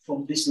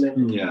from this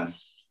level. Yeah.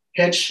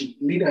 Headship,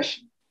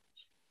 leadership,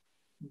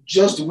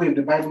 just the way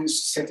the Bible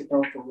set it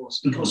out for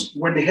us. Because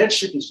when the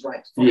headship is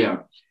right,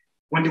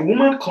 when the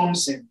woman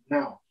comes in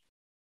now,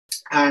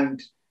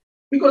 and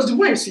because the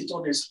way I see it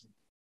honestly,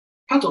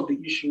 part of the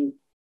issue,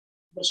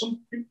 but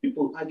some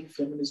people argue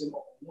feminism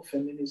or no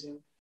feminism,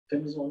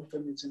 feminism or no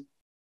feminism.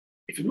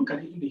 If you look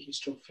at even the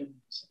history of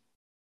feminism,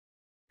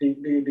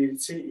 they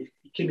say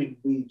it came in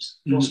waves.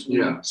 First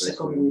wave,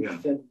 second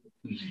wave, third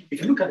wave.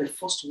 If you look at the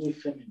first wave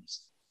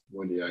feminists,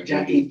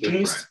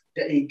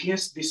 they're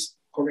against this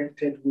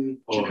corrected wave.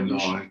 Oh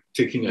no,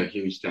 taking a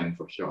huge stand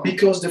for sure.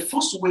 Because the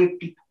first wave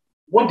people,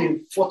 what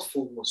they fought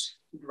for was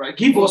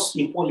give us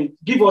equality,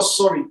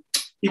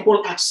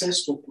 equal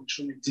access to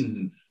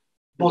opportunity.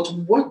 But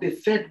what the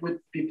third wave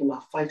people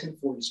are fighting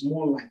for is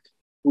more like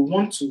we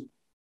want to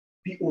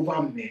be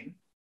over men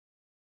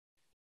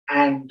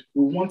and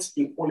we want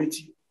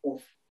equality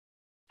of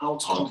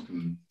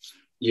outcome.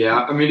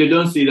 Yeah, I mean they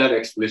don't say that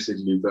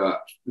explicitly,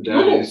 but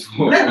is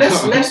what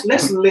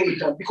let's lay it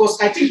down, because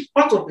I think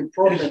part of the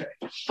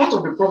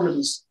problem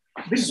is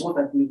this is what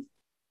I believe.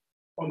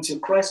 Until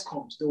Christ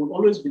comes, there will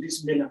always be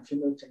this male and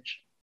female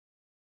tension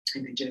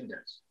in the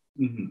genders.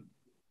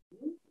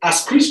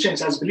 As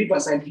Christians, as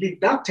believers, I believe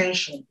that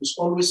tension is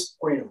always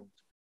spoiled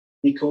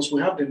because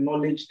we have the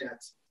knowledge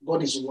that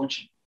God is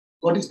watching.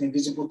 God is the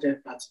invisible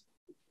third party.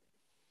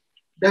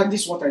 That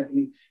is what I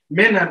believe.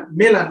 Male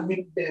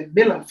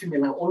and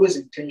female are always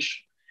in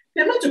tension.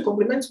 They're not to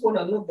complement one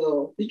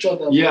another, each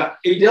other. Yeah,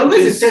 they're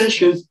always in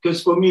tension.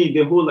 Because for me,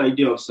 the whole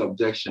idea of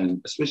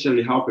subjection,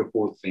 especially how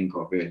people think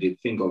of it, they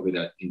think of it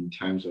in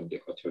terms of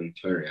the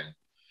authoritarian.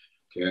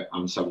 Okay,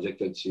 I'm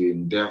subjected to you,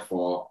 and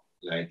therefore,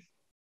 like,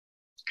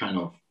 kind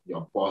of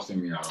you're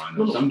bossing me around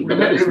or something. But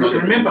that is not.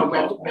 Remember,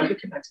 we're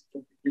looking at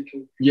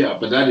it. Yeah,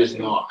 but that is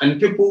not. And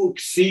people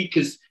see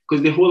because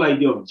the whole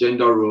idea of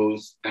gender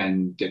roles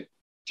and the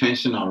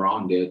tension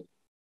around it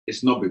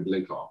is not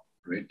biblical,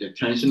 right? The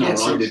tension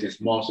around it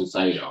is more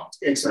societal,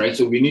 right?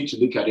 So we need to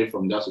look at it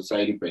from that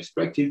society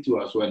perspective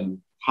too, as well,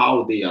 and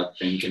how they are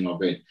thinking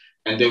of it,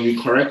 and then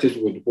we correct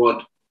it with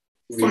what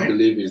we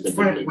believe is the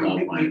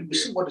biblical point. We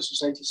see what the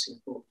society says.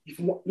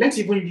 Let's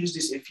even use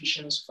this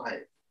Ephesians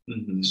 5.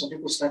 Some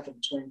people start from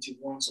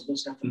 21, some people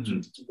start from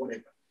 20 to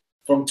whatever,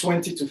 from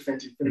 20 to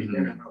 33, in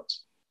and out.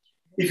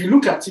 If you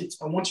look at it,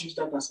 I want to use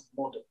that as a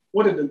model.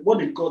 What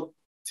did God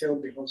tell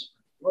the husband?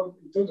 Well,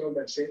 he told the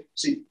husband, say,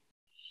 see,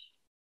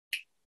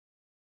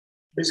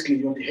 basically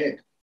you're the head.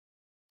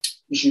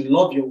 You should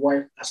love your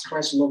wife as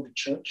Christ loved the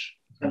church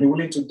and be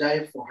willing to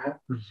die for her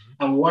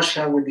and wash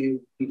her with the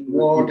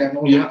word and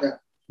all of that.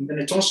 Then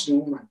he turns to the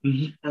woman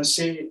and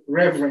say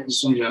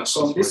reverence,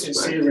 some this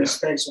is say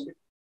respect,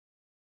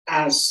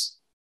 as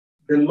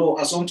the law,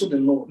 as unto the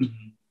Lord.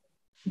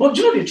 But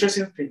do you know the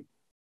interesting thing?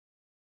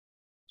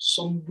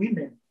 Some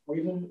women or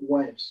even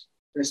wives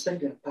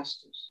respect their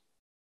pastors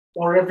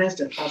or reverence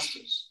their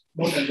pastors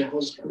more than their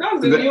husband.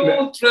 That's the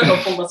new trend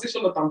of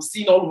conversation that I'm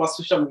seeing all over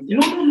social media.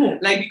 No.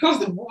 Like, because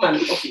the woman,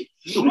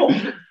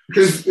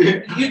 because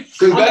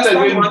that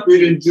doesn't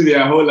fit into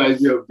their whole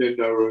idea of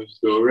gender roles,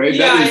 though, right?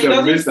 Yeah, that is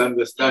a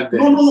misunderstanding.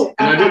 No.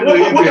 And I don't know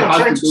if it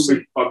has to do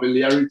with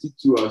familiarity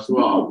too as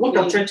well. What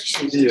I'm trying to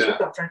say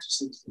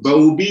is but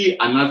will be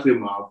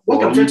anathema.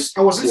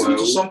 I was listening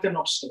to something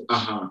upstairs,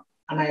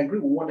 and I agree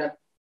with what that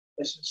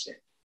person said.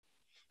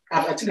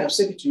 I think I've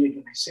said it to you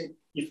again. I said,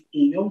 if a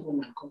young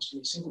woman comes to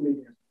me, a single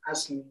lady, and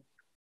asks me,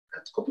 a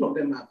couple of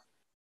them have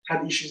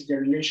had issues in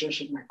their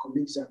relationship, my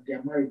colleagues have, they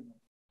are married now.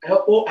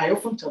 I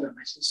often tell them,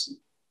 I say, see,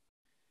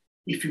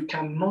 if you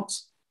cannot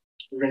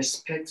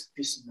respect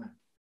this man,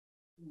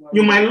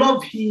 you might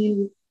love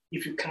him.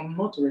 If you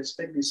cannot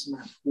respect this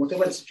man,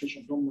 whatever the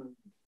situation, don't marry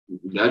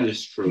him. That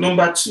is true.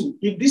 Number two,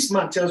 if this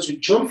man tells you,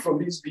 jump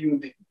from this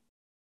building,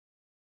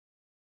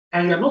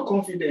 and you're not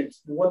confident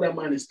in what that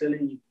man is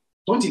telling you,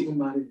 don't even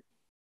marry him.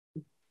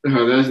 I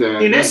haven't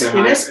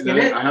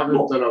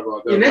thought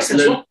about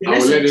that. I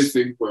will let it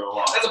sink for a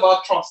while. That's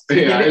about trust.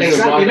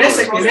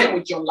 Exactly.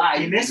 With your life.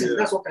 In essence,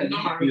 that's what I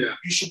mean.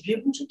 You should be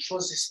able to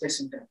trust this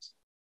person that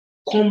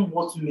come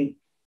what may.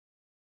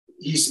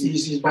 His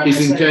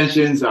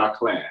intentions are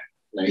clear.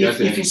 Like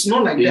if it's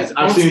not like that, he's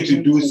asking you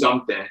to do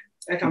something.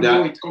 I can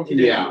do it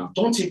confidently. Yeah.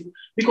 Don't even,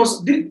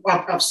 because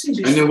I've seen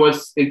this. And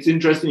it's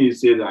interesting you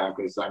say that,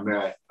 because I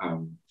met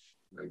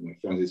like my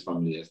friend's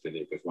family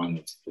yesterday, because one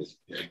of his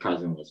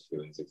cousin was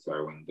feeling sick, so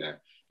I went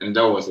there. And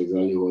that was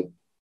exactly what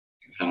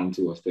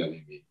Hantu was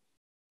telling me,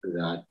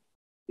 that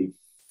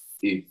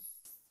if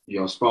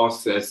your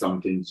spouse says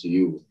something to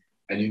you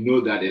and you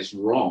know that it's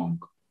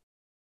wrong,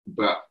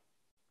 but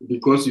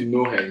because you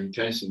know her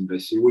intention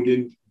that she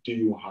wouldn't do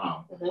you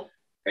harm,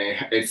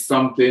 it's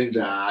something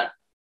that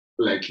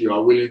like you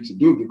are willing to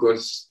do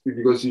because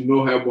you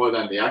know her more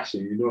than the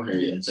action, you know her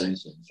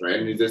intentions, right?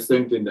 And it's the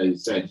same thing that you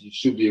said, you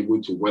should be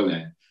able to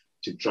willing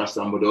to trust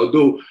somebody,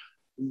 although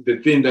the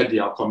thing that they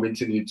are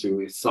committing you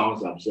to, it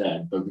sounds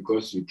absurd, but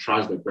because you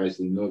trust the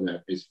person, you know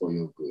that it's for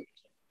your good.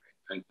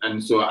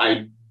 And so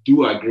I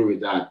do agree with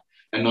that.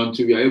 And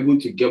until we are able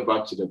to get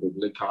back to the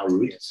biblical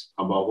roots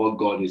about what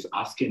God is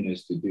asking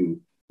us to do,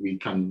 we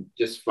can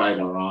just fight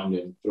around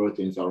and throw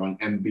things around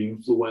and be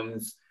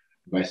influenced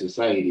by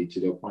society to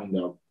the point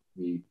that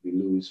we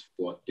lose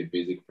what the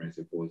basic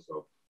principles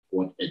of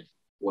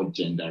what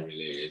gender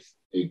really is.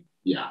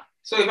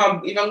 So if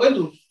I'm going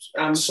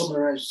to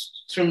summarize,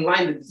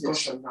 streamline the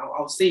discussion now,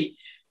 I'll say,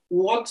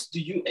 what do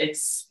you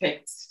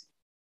expect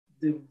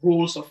the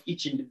roles of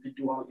each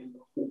individual in the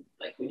home?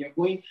 Like when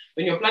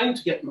you're planning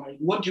to get married,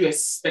 what do you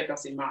expect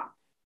as a man?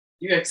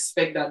 Do you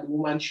expect that the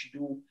woman should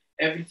do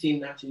everything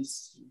that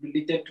is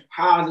related to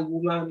her as a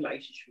woman?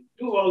 Like she should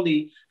do all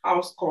the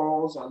house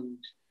chores and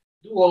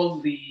do all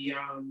the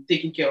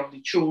taking care of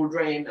the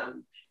children,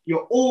 and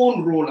your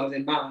own role as a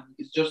man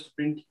is just to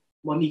bring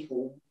money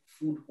home,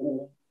 food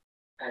home,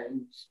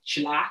 and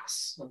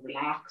chillax and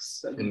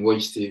relax and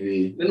watch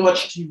TV. Then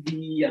watch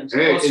TV and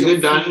hey, is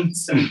it done?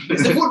 Is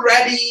the food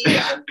ready?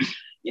 And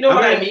you know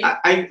what I mean?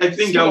 I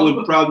think I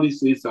would probably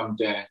say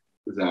something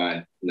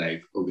that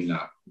like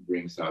Obina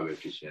brings out a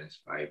Christian's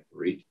vibe,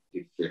 right?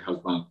 If the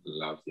husband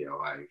loves their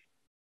wife,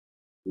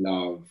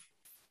 love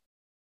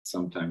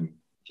sometimes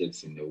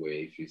gets in the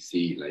way. If you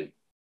see like,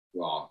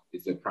 well,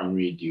 it's a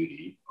primary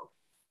duty of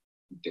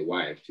the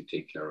wife to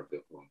take care of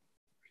the home.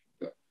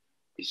 But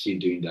is she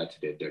doing that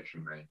to the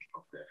detriment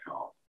of her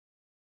health?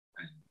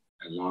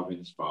 And a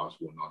loving spouse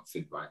will not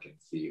sit back and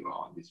see,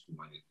 well, this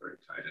woman is very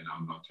tired and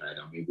I'm not tired.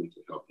 I'm able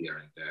to help here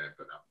and there,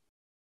 but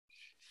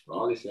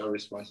well, it's her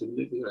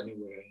responsibility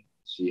anyway.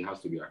 She has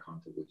to be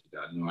accountable to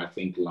that. No, I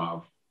think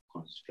love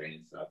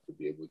constrains her to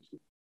be able to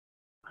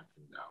act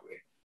in that way.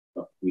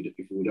 But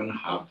if we don't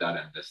have that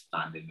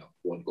understanding of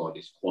what God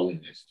is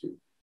calling us to,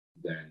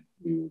 then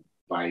we will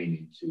buy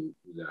into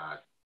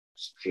that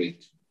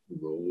strict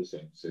rules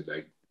and say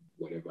like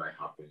whatever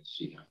happens,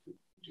 she has to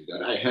do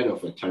that. I heard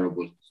of a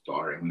terrible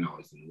story when I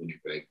was in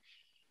Winnipeg,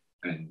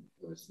 and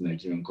it was a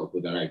Nigerian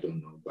couple that I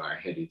don't know, but I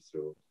heard it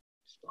through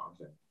spouse,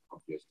 and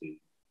obviously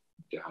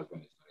the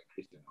husband is not a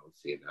Christian, I would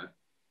say that,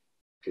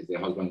 because the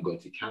husband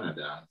got to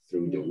Canada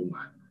through the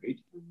woman, right?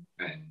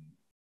 And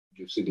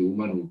so the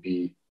woman will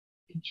be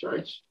in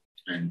church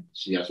and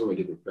she has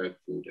already prepared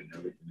food and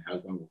everything. The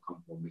husband will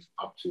come home, it's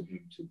up to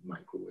him to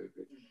microwave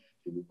it.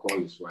 He will call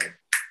his wife,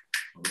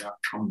 oh yeah,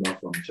 come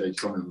back from church,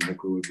 come and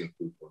microwave the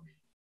food for me.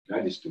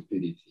 That is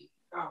stupidity.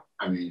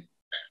 I mean,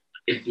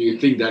 if you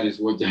think that is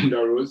what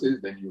gender roles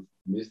is, then you've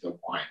missed the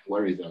point.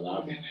 Where is the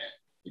love in it?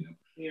 You know?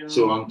 Yeah,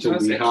 so until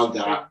we have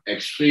that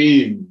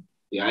extreme,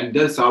 and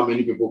that's how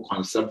many people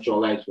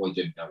conceptualize what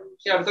gender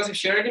roles. Yeah, because if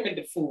she already made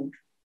the food,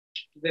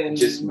 then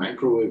just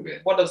microwave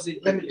it. What does it?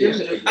 And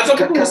some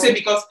people will say,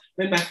 because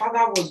when my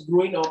father was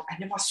growing up, I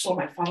never saw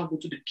my father go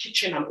to the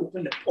kitchen and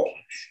open the pot.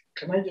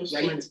 Can I just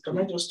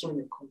throw in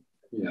a comment?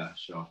 Yeah,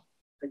 sure.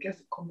 I guess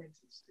the comment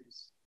is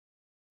this,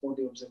 or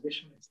the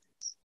observation is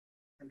this,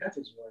 and that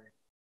is why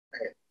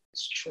I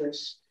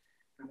stress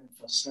and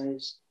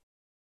emphasize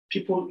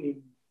people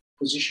in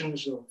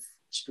positions of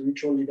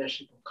spiritual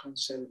leadership or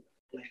counsel,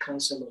 like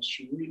counselors,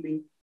 should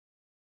really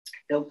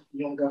help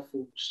younger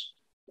folks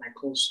like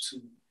us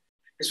to,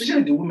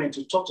 especially the women,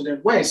 to talk to them.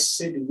 Why I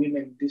say the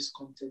women in this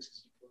context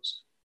is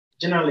because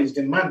generally it's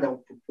the man that will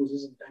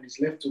propose and it's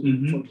left to the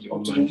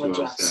woman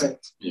to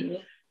accept. Yeah.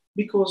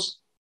 Because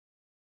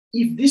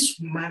if this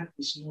man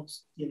is not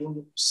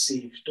even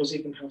saved, doesn't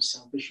even have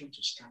salvation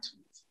to start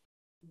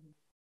with,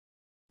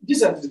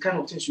 these are the kind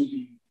of things you'll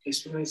be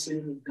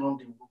experiencing down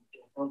the road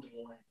or down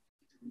the line,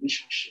 the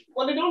relationship.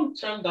 Well, they don't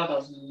term that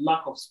as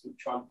lack of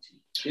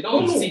spirituality. They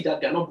don't see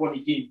that they're not born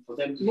again for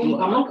them to do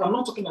that. I'm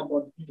not talking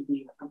about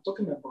individual. I'm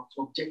talking about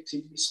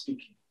objectively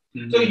speaking.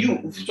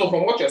 So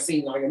from what you're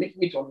saying now, you're making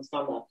me to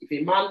understand that if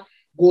a man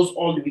goes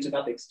all the way to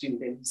that extreme,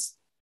 then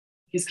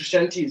his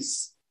Christianity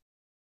is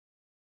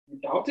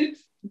without it.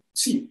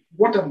 See,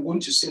 what I'm going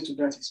to say to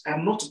that is,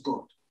 I'm not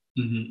God,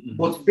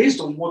 but based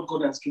on what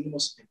God has given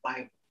us in the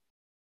Bible,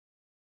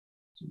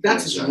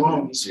 that is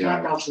wrong. It's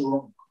flat out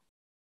wrong.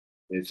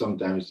 And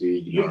sometimes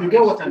you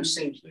get what I'm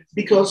saying?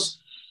 Because,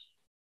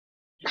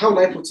 how will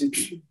I put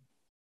it?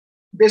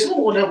 There's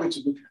no other way to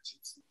look at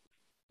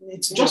it.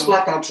 It's just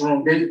flat out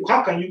wrong.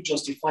 How can you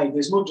justify it?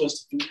 There's no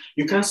justification.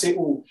 You can't say,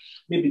 oh,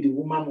 maybe the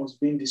woman was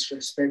being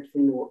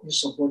disrespectful or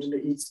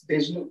insubordinate.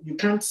 You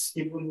can't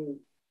even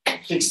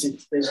fix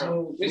it. There's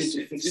no way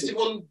to fix it. It's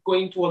even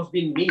going towards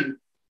being mean.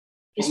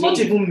 It's not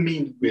even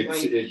mean.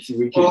 It's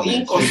wickedness. Or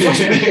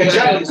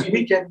inconsequential. It's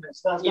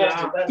wickedness. That's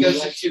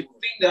because you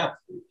think that,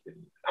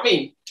 I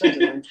mean,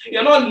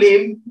 you're not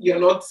lame, you're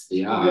not.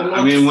 Yeah,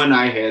 I mean, when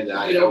I heard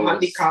that,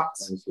 handicapped.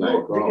 It's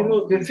like,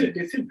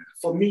 the thing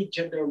for me,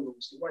 gender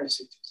roles, the way I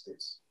say it is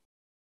this.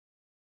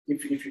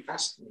 If you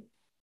ask me,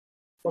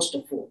 first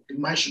of all, the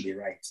man should be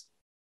right.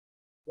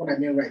 What I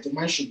mean right, the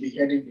man should be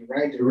heading the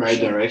right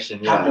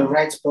direction. Have the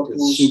right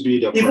purpose.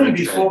 Even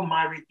before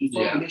marriage,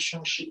 before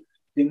relationship,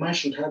 the man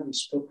should have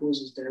his purpose,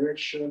 his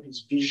direction,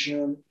 his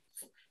vision.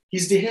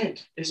 He's the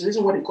head. There's a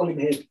reason why they call him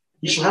head.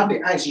 He should have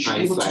the eyes. He should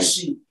be able to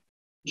see.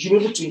 He should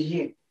be able to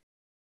hear.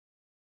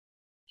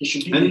 He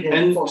should be the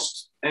head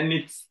first. And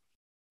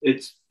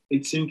it's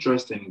It's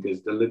interesting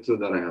because the little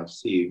that I have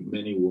seen,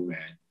 many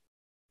women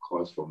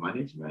calls for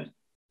management.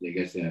 Like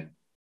I said,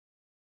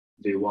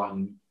 they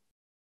want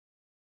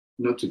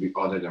not to be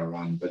ordered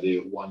around, but they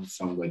want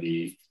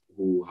somebody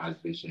who has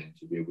vision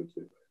to be able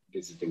to,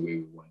 this is the way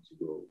we want to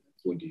go.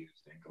 What do you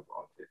think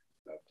about it?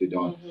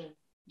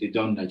 They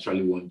don't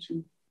naturally want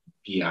to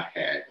be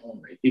ahead.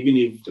 Right? Even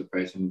if the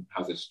person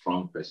has a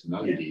strong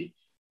personality,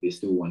 they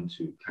still want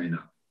to kind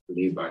of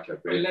lay back a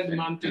bit and let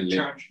man take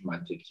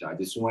charge.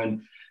 This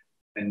one,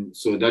 and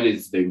so that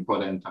is the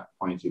important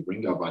point you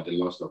bring about the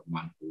loss of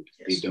manhood.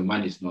 Yes. If the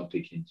man is not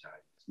taking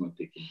charge, it's not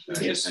taking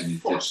charge. Yes, and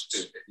it's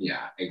just,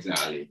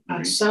 exactly.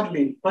 And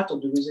sadly, part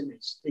of the reason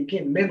is,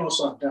 again, men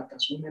also adapt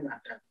as women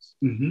adapt.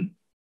 Mm-hmm.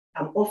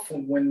 And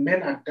often when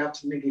men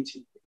adapt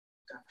negatively,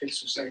 it affects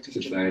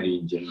society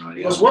in general.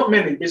 Because what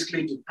men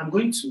basically do, I'm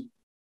going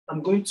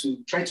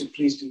to try to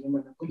please the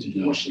woman, I'm going to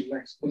do what she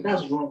likes. But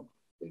that's wrong.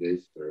 It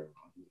is very wrong.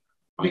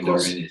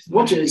 Because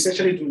what you're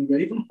essentially doing, you're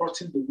even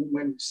hurting the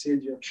woman you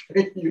said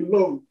you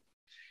love.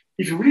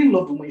 If you really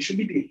love the woman, you should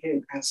be the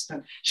head and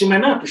stand. She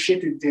might not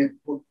appreciate it then,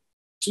 but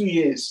 2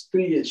 years,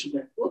 3 years, she'll be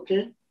like,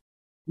 okay.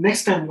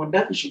 Next time when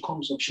that issue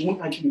comes up, she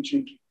won't argue with you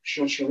again.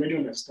 She already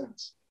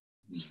understands.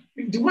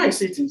 The way I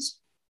say it is,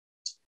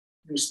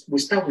 we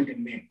start with the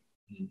men.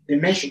 The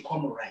men should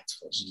come right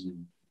first.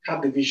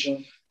 Have the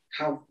vision,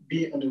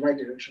 be on the right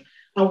direction.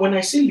 And when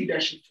I say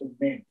leadership for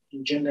men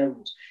in gender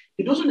roles,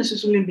 it doesn't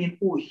necessarily mean,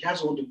 oh, he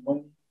has all the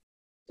money,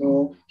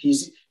 or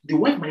the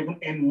wife might even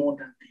earn more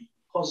than the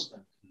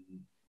husband.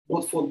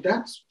 But for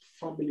that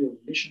family or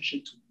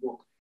relationship to work,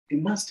 the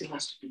man still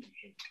has to be the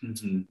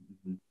head.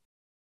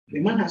 The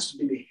man has to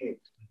be the head.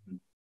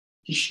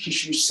 He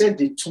should set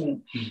the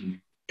tone.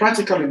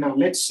 Practically now,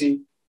 let's say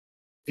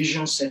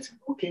vision setting.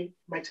 Okay,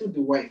 might tell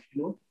the wife,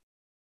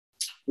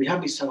 we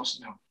have this house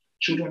now.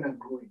 Children are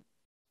growing.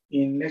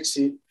 In, let's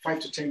say, 5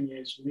 to 10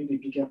 years, we need a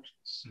bigger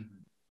place.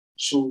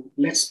 So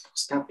let's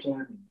start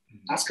planning.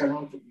 Ask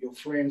around for your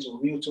friends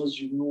or realtors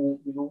you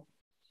know.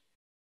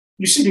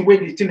 You see the way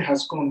the thing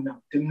has gone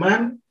now. The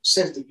man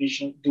sets the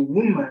vision. The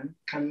woman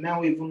can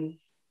now even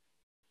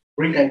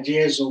bring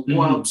ideas or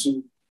go out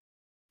to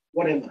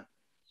whatever.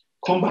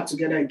 Come back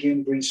together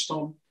again,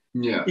 brainstorm.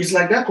 Yeah. It's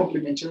like that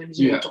complementarianism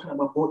you're talking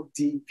about, but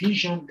the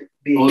vision,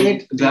 the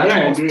head. That I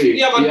agree.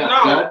 Yeah, but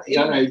now,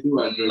 that I do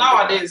agree.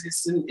 Nowadays,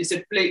 it's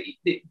a play.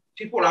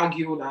 People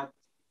argue that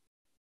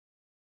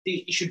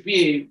it should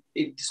be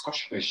a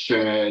discussion. A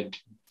shared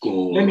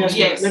goal. You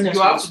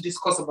have to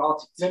discuss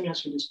about it. Let me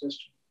ask you this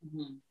question.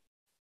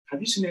 Have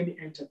you seen any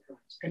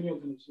enterprise, any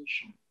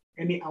organization,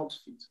 any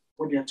outfit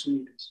where there are 2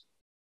 leaders?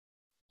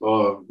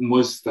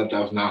 Most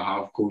startups now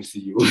have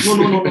co-CEOs.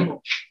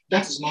 No.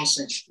 That is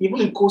nonsense.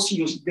 Even in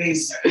co-CEOs,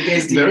 there's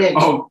the head.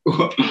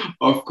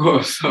 Of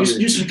course.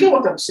 You get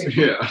what I'm saying?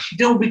 Yeah.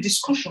 There will be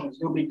discussions,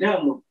 there will be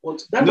dialogue,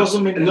 but that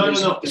doesn't mean... No.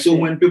 So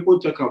when people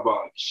talk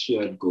about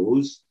shared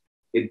goals,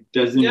 it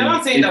doesn't mean... You're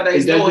not saying that there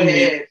is no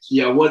head.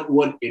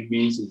 What it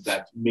means is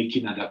that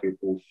making other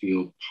people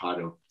feel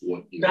part of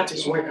what you That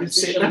is why I'm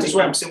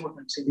saying what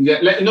I'm saying.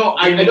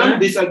 I don't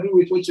disagree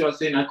with what you're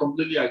saying. I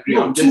completely agree.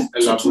 I'm just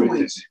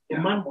elaborating. The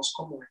man must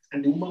come right,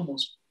 and the woman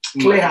must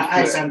clear her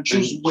eyes and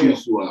choose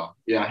well.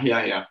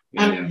 Yeah.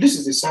 And this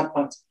is the sad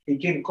part.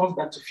 Again, it comes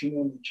back to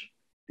female nature.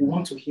 They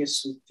want to hear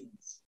sweet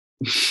things.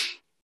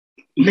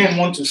 Men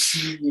want to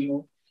see,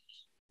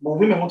 but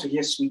women want to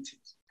hear sweet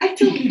things. I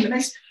tell you,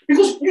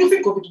 because you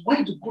think of it,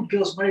 why do good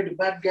girls marry the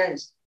bad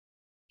guys?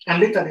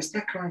 And later they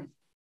start crying.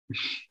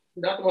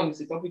 That one is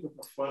a topic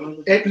of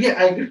fun. Yeah,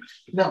 I agree.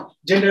 Now,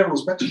 gender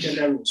roles, back to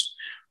gender roles.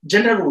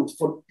 Gender roles,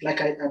 for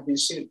like I've been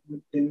saying,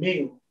 the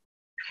male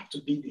have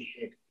to be the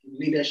head in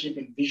leadership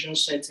and vision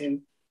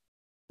setting.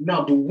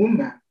 Now, the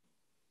woman,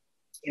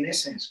 in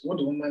essence,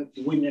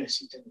 the way men are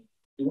sitting,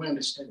 the way I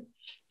understand it,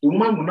 the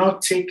woman will now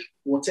take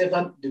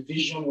whatever the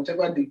vision,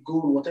 whatever the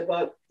goal,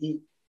 whatever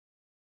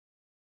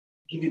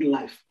give it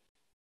life.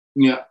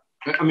 Yeah.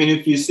 I mean,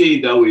 if you say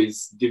it that way,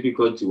 it's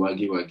difficult to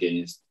argue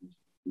against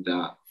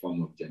that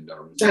form of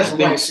gender roles. That's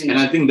why I say it. And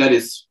I think that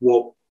is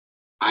what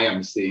I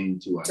am saying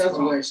too as That's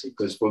well. why I say it.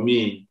 Because for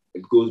me,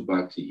 it goes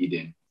back to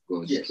Eden,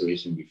 God's Yes.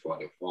 creation before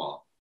the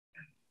fall.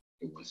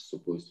 And it was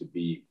supposed to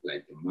be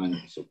like the man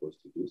is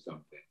supposed to do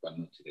something, but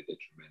not to the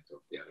detriment of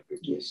the other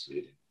people. Yes.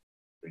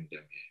 Bring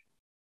them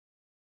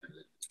in.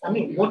 I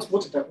mean, once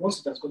it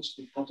has got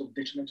to be part of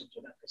detriment of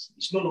the other person,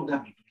 it's no longer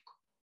biblical.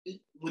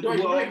 But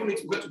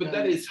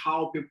that is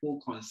how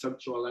people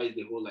conceptualize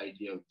the whole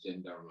idea of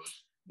gender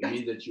roles. It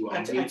means that you are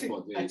made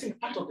for this. I think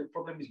part of the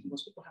problem is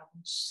because people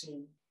haven't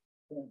seen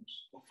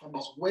homes or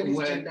families where this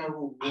gender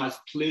role has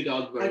played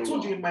out very well. I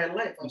told you in my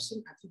life, I've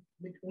seen, I think,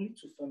 maybe only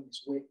 2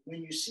 families where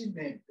when you see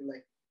them, you're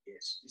like,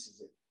 yes, this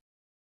is it.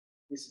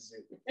 This is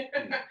it.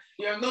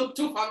 You have known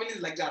 2 families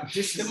like that.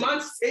 The man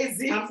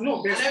says it,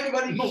 and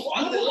everybody goes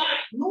on the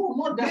line. No,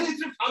 not that.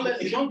 Military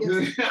family. You don't get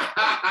it.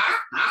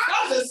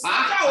 That's a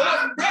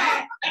second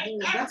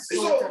there.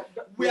 So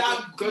we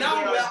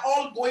are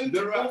all going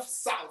to move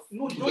south.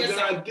 No, there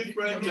are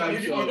different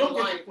types. You don't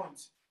get the point.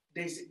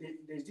 There's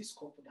this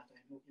couple that I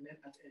know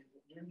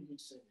during the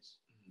youth service.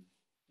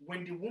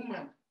 when the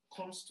woman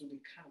comes to the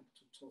camp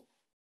to talk,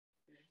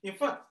 in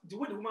fact, the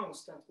way the woman will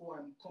start, oh,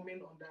 I'm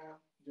coming under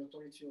the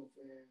authority of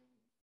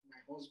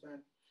my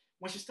husband.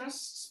 When she starts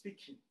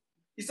speaking,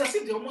 it's as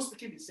if they're almost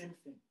speaking the same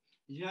thing.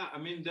 Yeah, I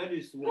mean, that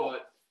is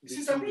what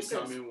she's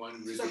becoming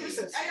one really is.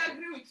 I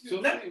agree with you. So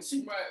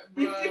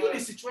even in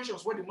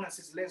situations where the man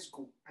says, let's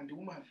go, and the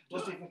woman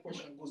doesn't even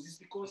question and goes, it's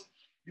because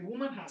the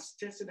woman has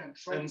tested and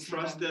tried and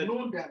trusted,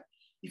 known that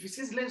if he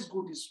says, let's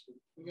go this way,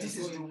 this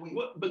is the way.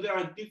 But there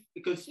are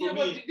because for me,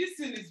 but this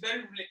thing is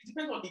very, it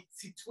depends on the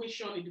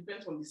situation, it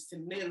depends on the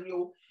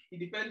scenario, it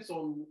depends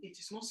on, it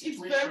is not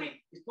situational.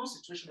 It's not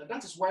situational.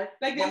 That is why,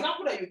 like the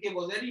example that you gave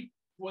was very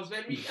military. It was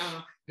very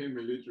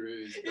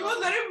military. It was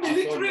very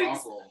military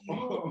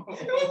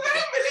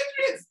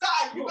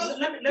style because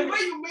the way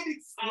you made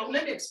it sound.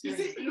 Let me explain.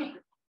 You see, look.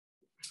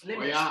 Let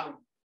me explain.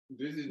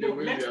 This is the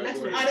way we are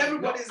going. And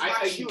everybody's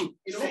matching.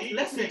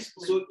 Let's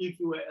explain. So if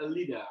you were a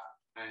leader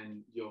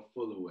and your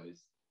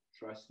followers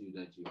trust you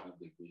that you have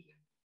the vision,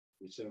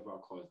 whichever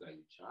cause that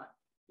you chart,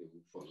 they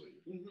will follow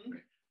you. Mm-hmm.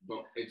 Right?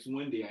 But it's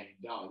when they are in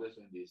doubt, that's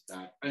when they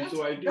start. And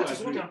that is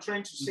what I'm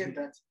trying to say,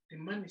 that the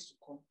man needs to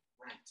come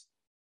right.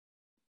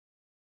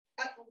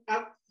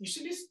 You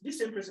see, this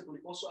same principle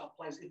also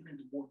applies even in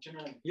the world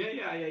generally.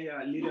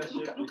 Yeah.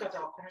 Leadership. Look at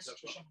our current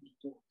situation in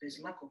the world. There's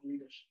lack of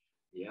leadership.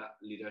 Yeah,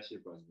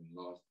 leadership has been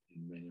lost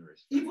in many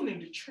respects. Even in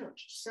the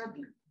church,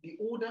 sadly, the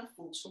older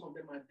folks, some of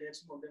them are dead,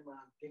 some of them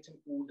are getting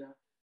older.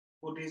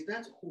 But there's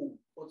that hope.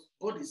 But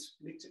God is,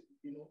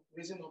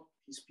 raising up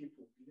his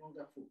people, the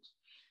younger folks.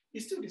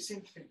 It's still the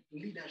same thing,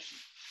 leadership.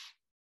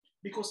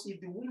 Because if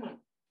the woman,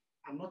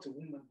 I'm not a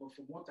woman, but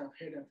from what I've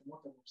heard and from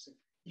what I've observed,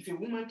 if a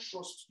woman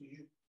trusts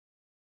you,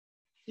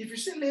 if you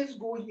say, let's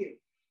go here,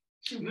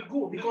 she will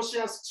go because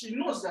she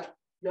knows that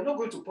you're not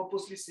going to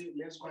purposely say,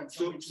 let's go.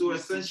 And so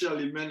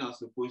essentially, men are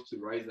supposed to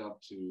rise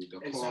up to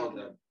the call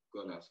that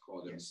God has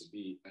called them to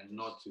be, and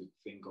not to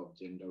think of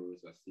gender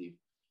roles as if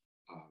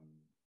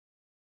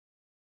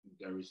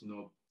there is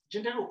no...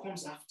 Gender role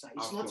comes after.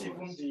 It's not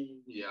even the...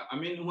 Yeah, I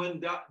mean,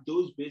 when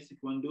those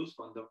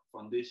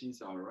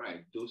foundations are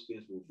right, those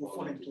things will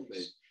fall into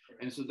place.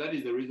 And so that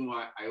is the reason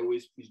why I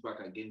always push back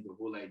against the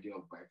whole idea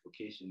of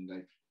bifurcation.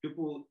 Like,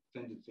 people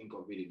tend to think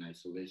of it in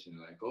isolation,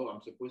 like, oh,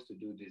 I'm supposed to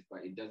do this,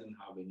 but it doesn't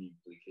have any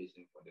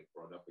implication for the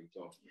broader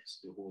picture of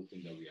the whole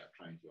thing that we are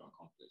trying to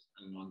accomplish.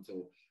 And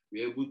until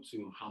we're able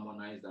to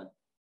harmonize that,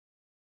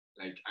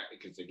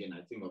 because again,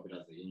 I think of it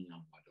as a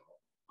yin-yang model.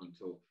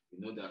 Until we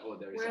know that,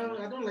 there is... Well,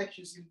 I don't like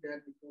using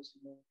that because,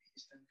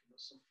 Eastern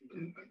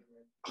philosophy.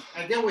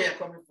 I get where you're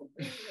coming from.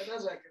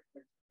 That's why I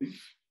get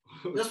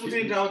just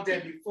putting it out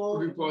there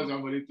before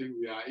somebody think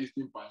we are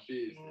Eastern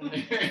panties.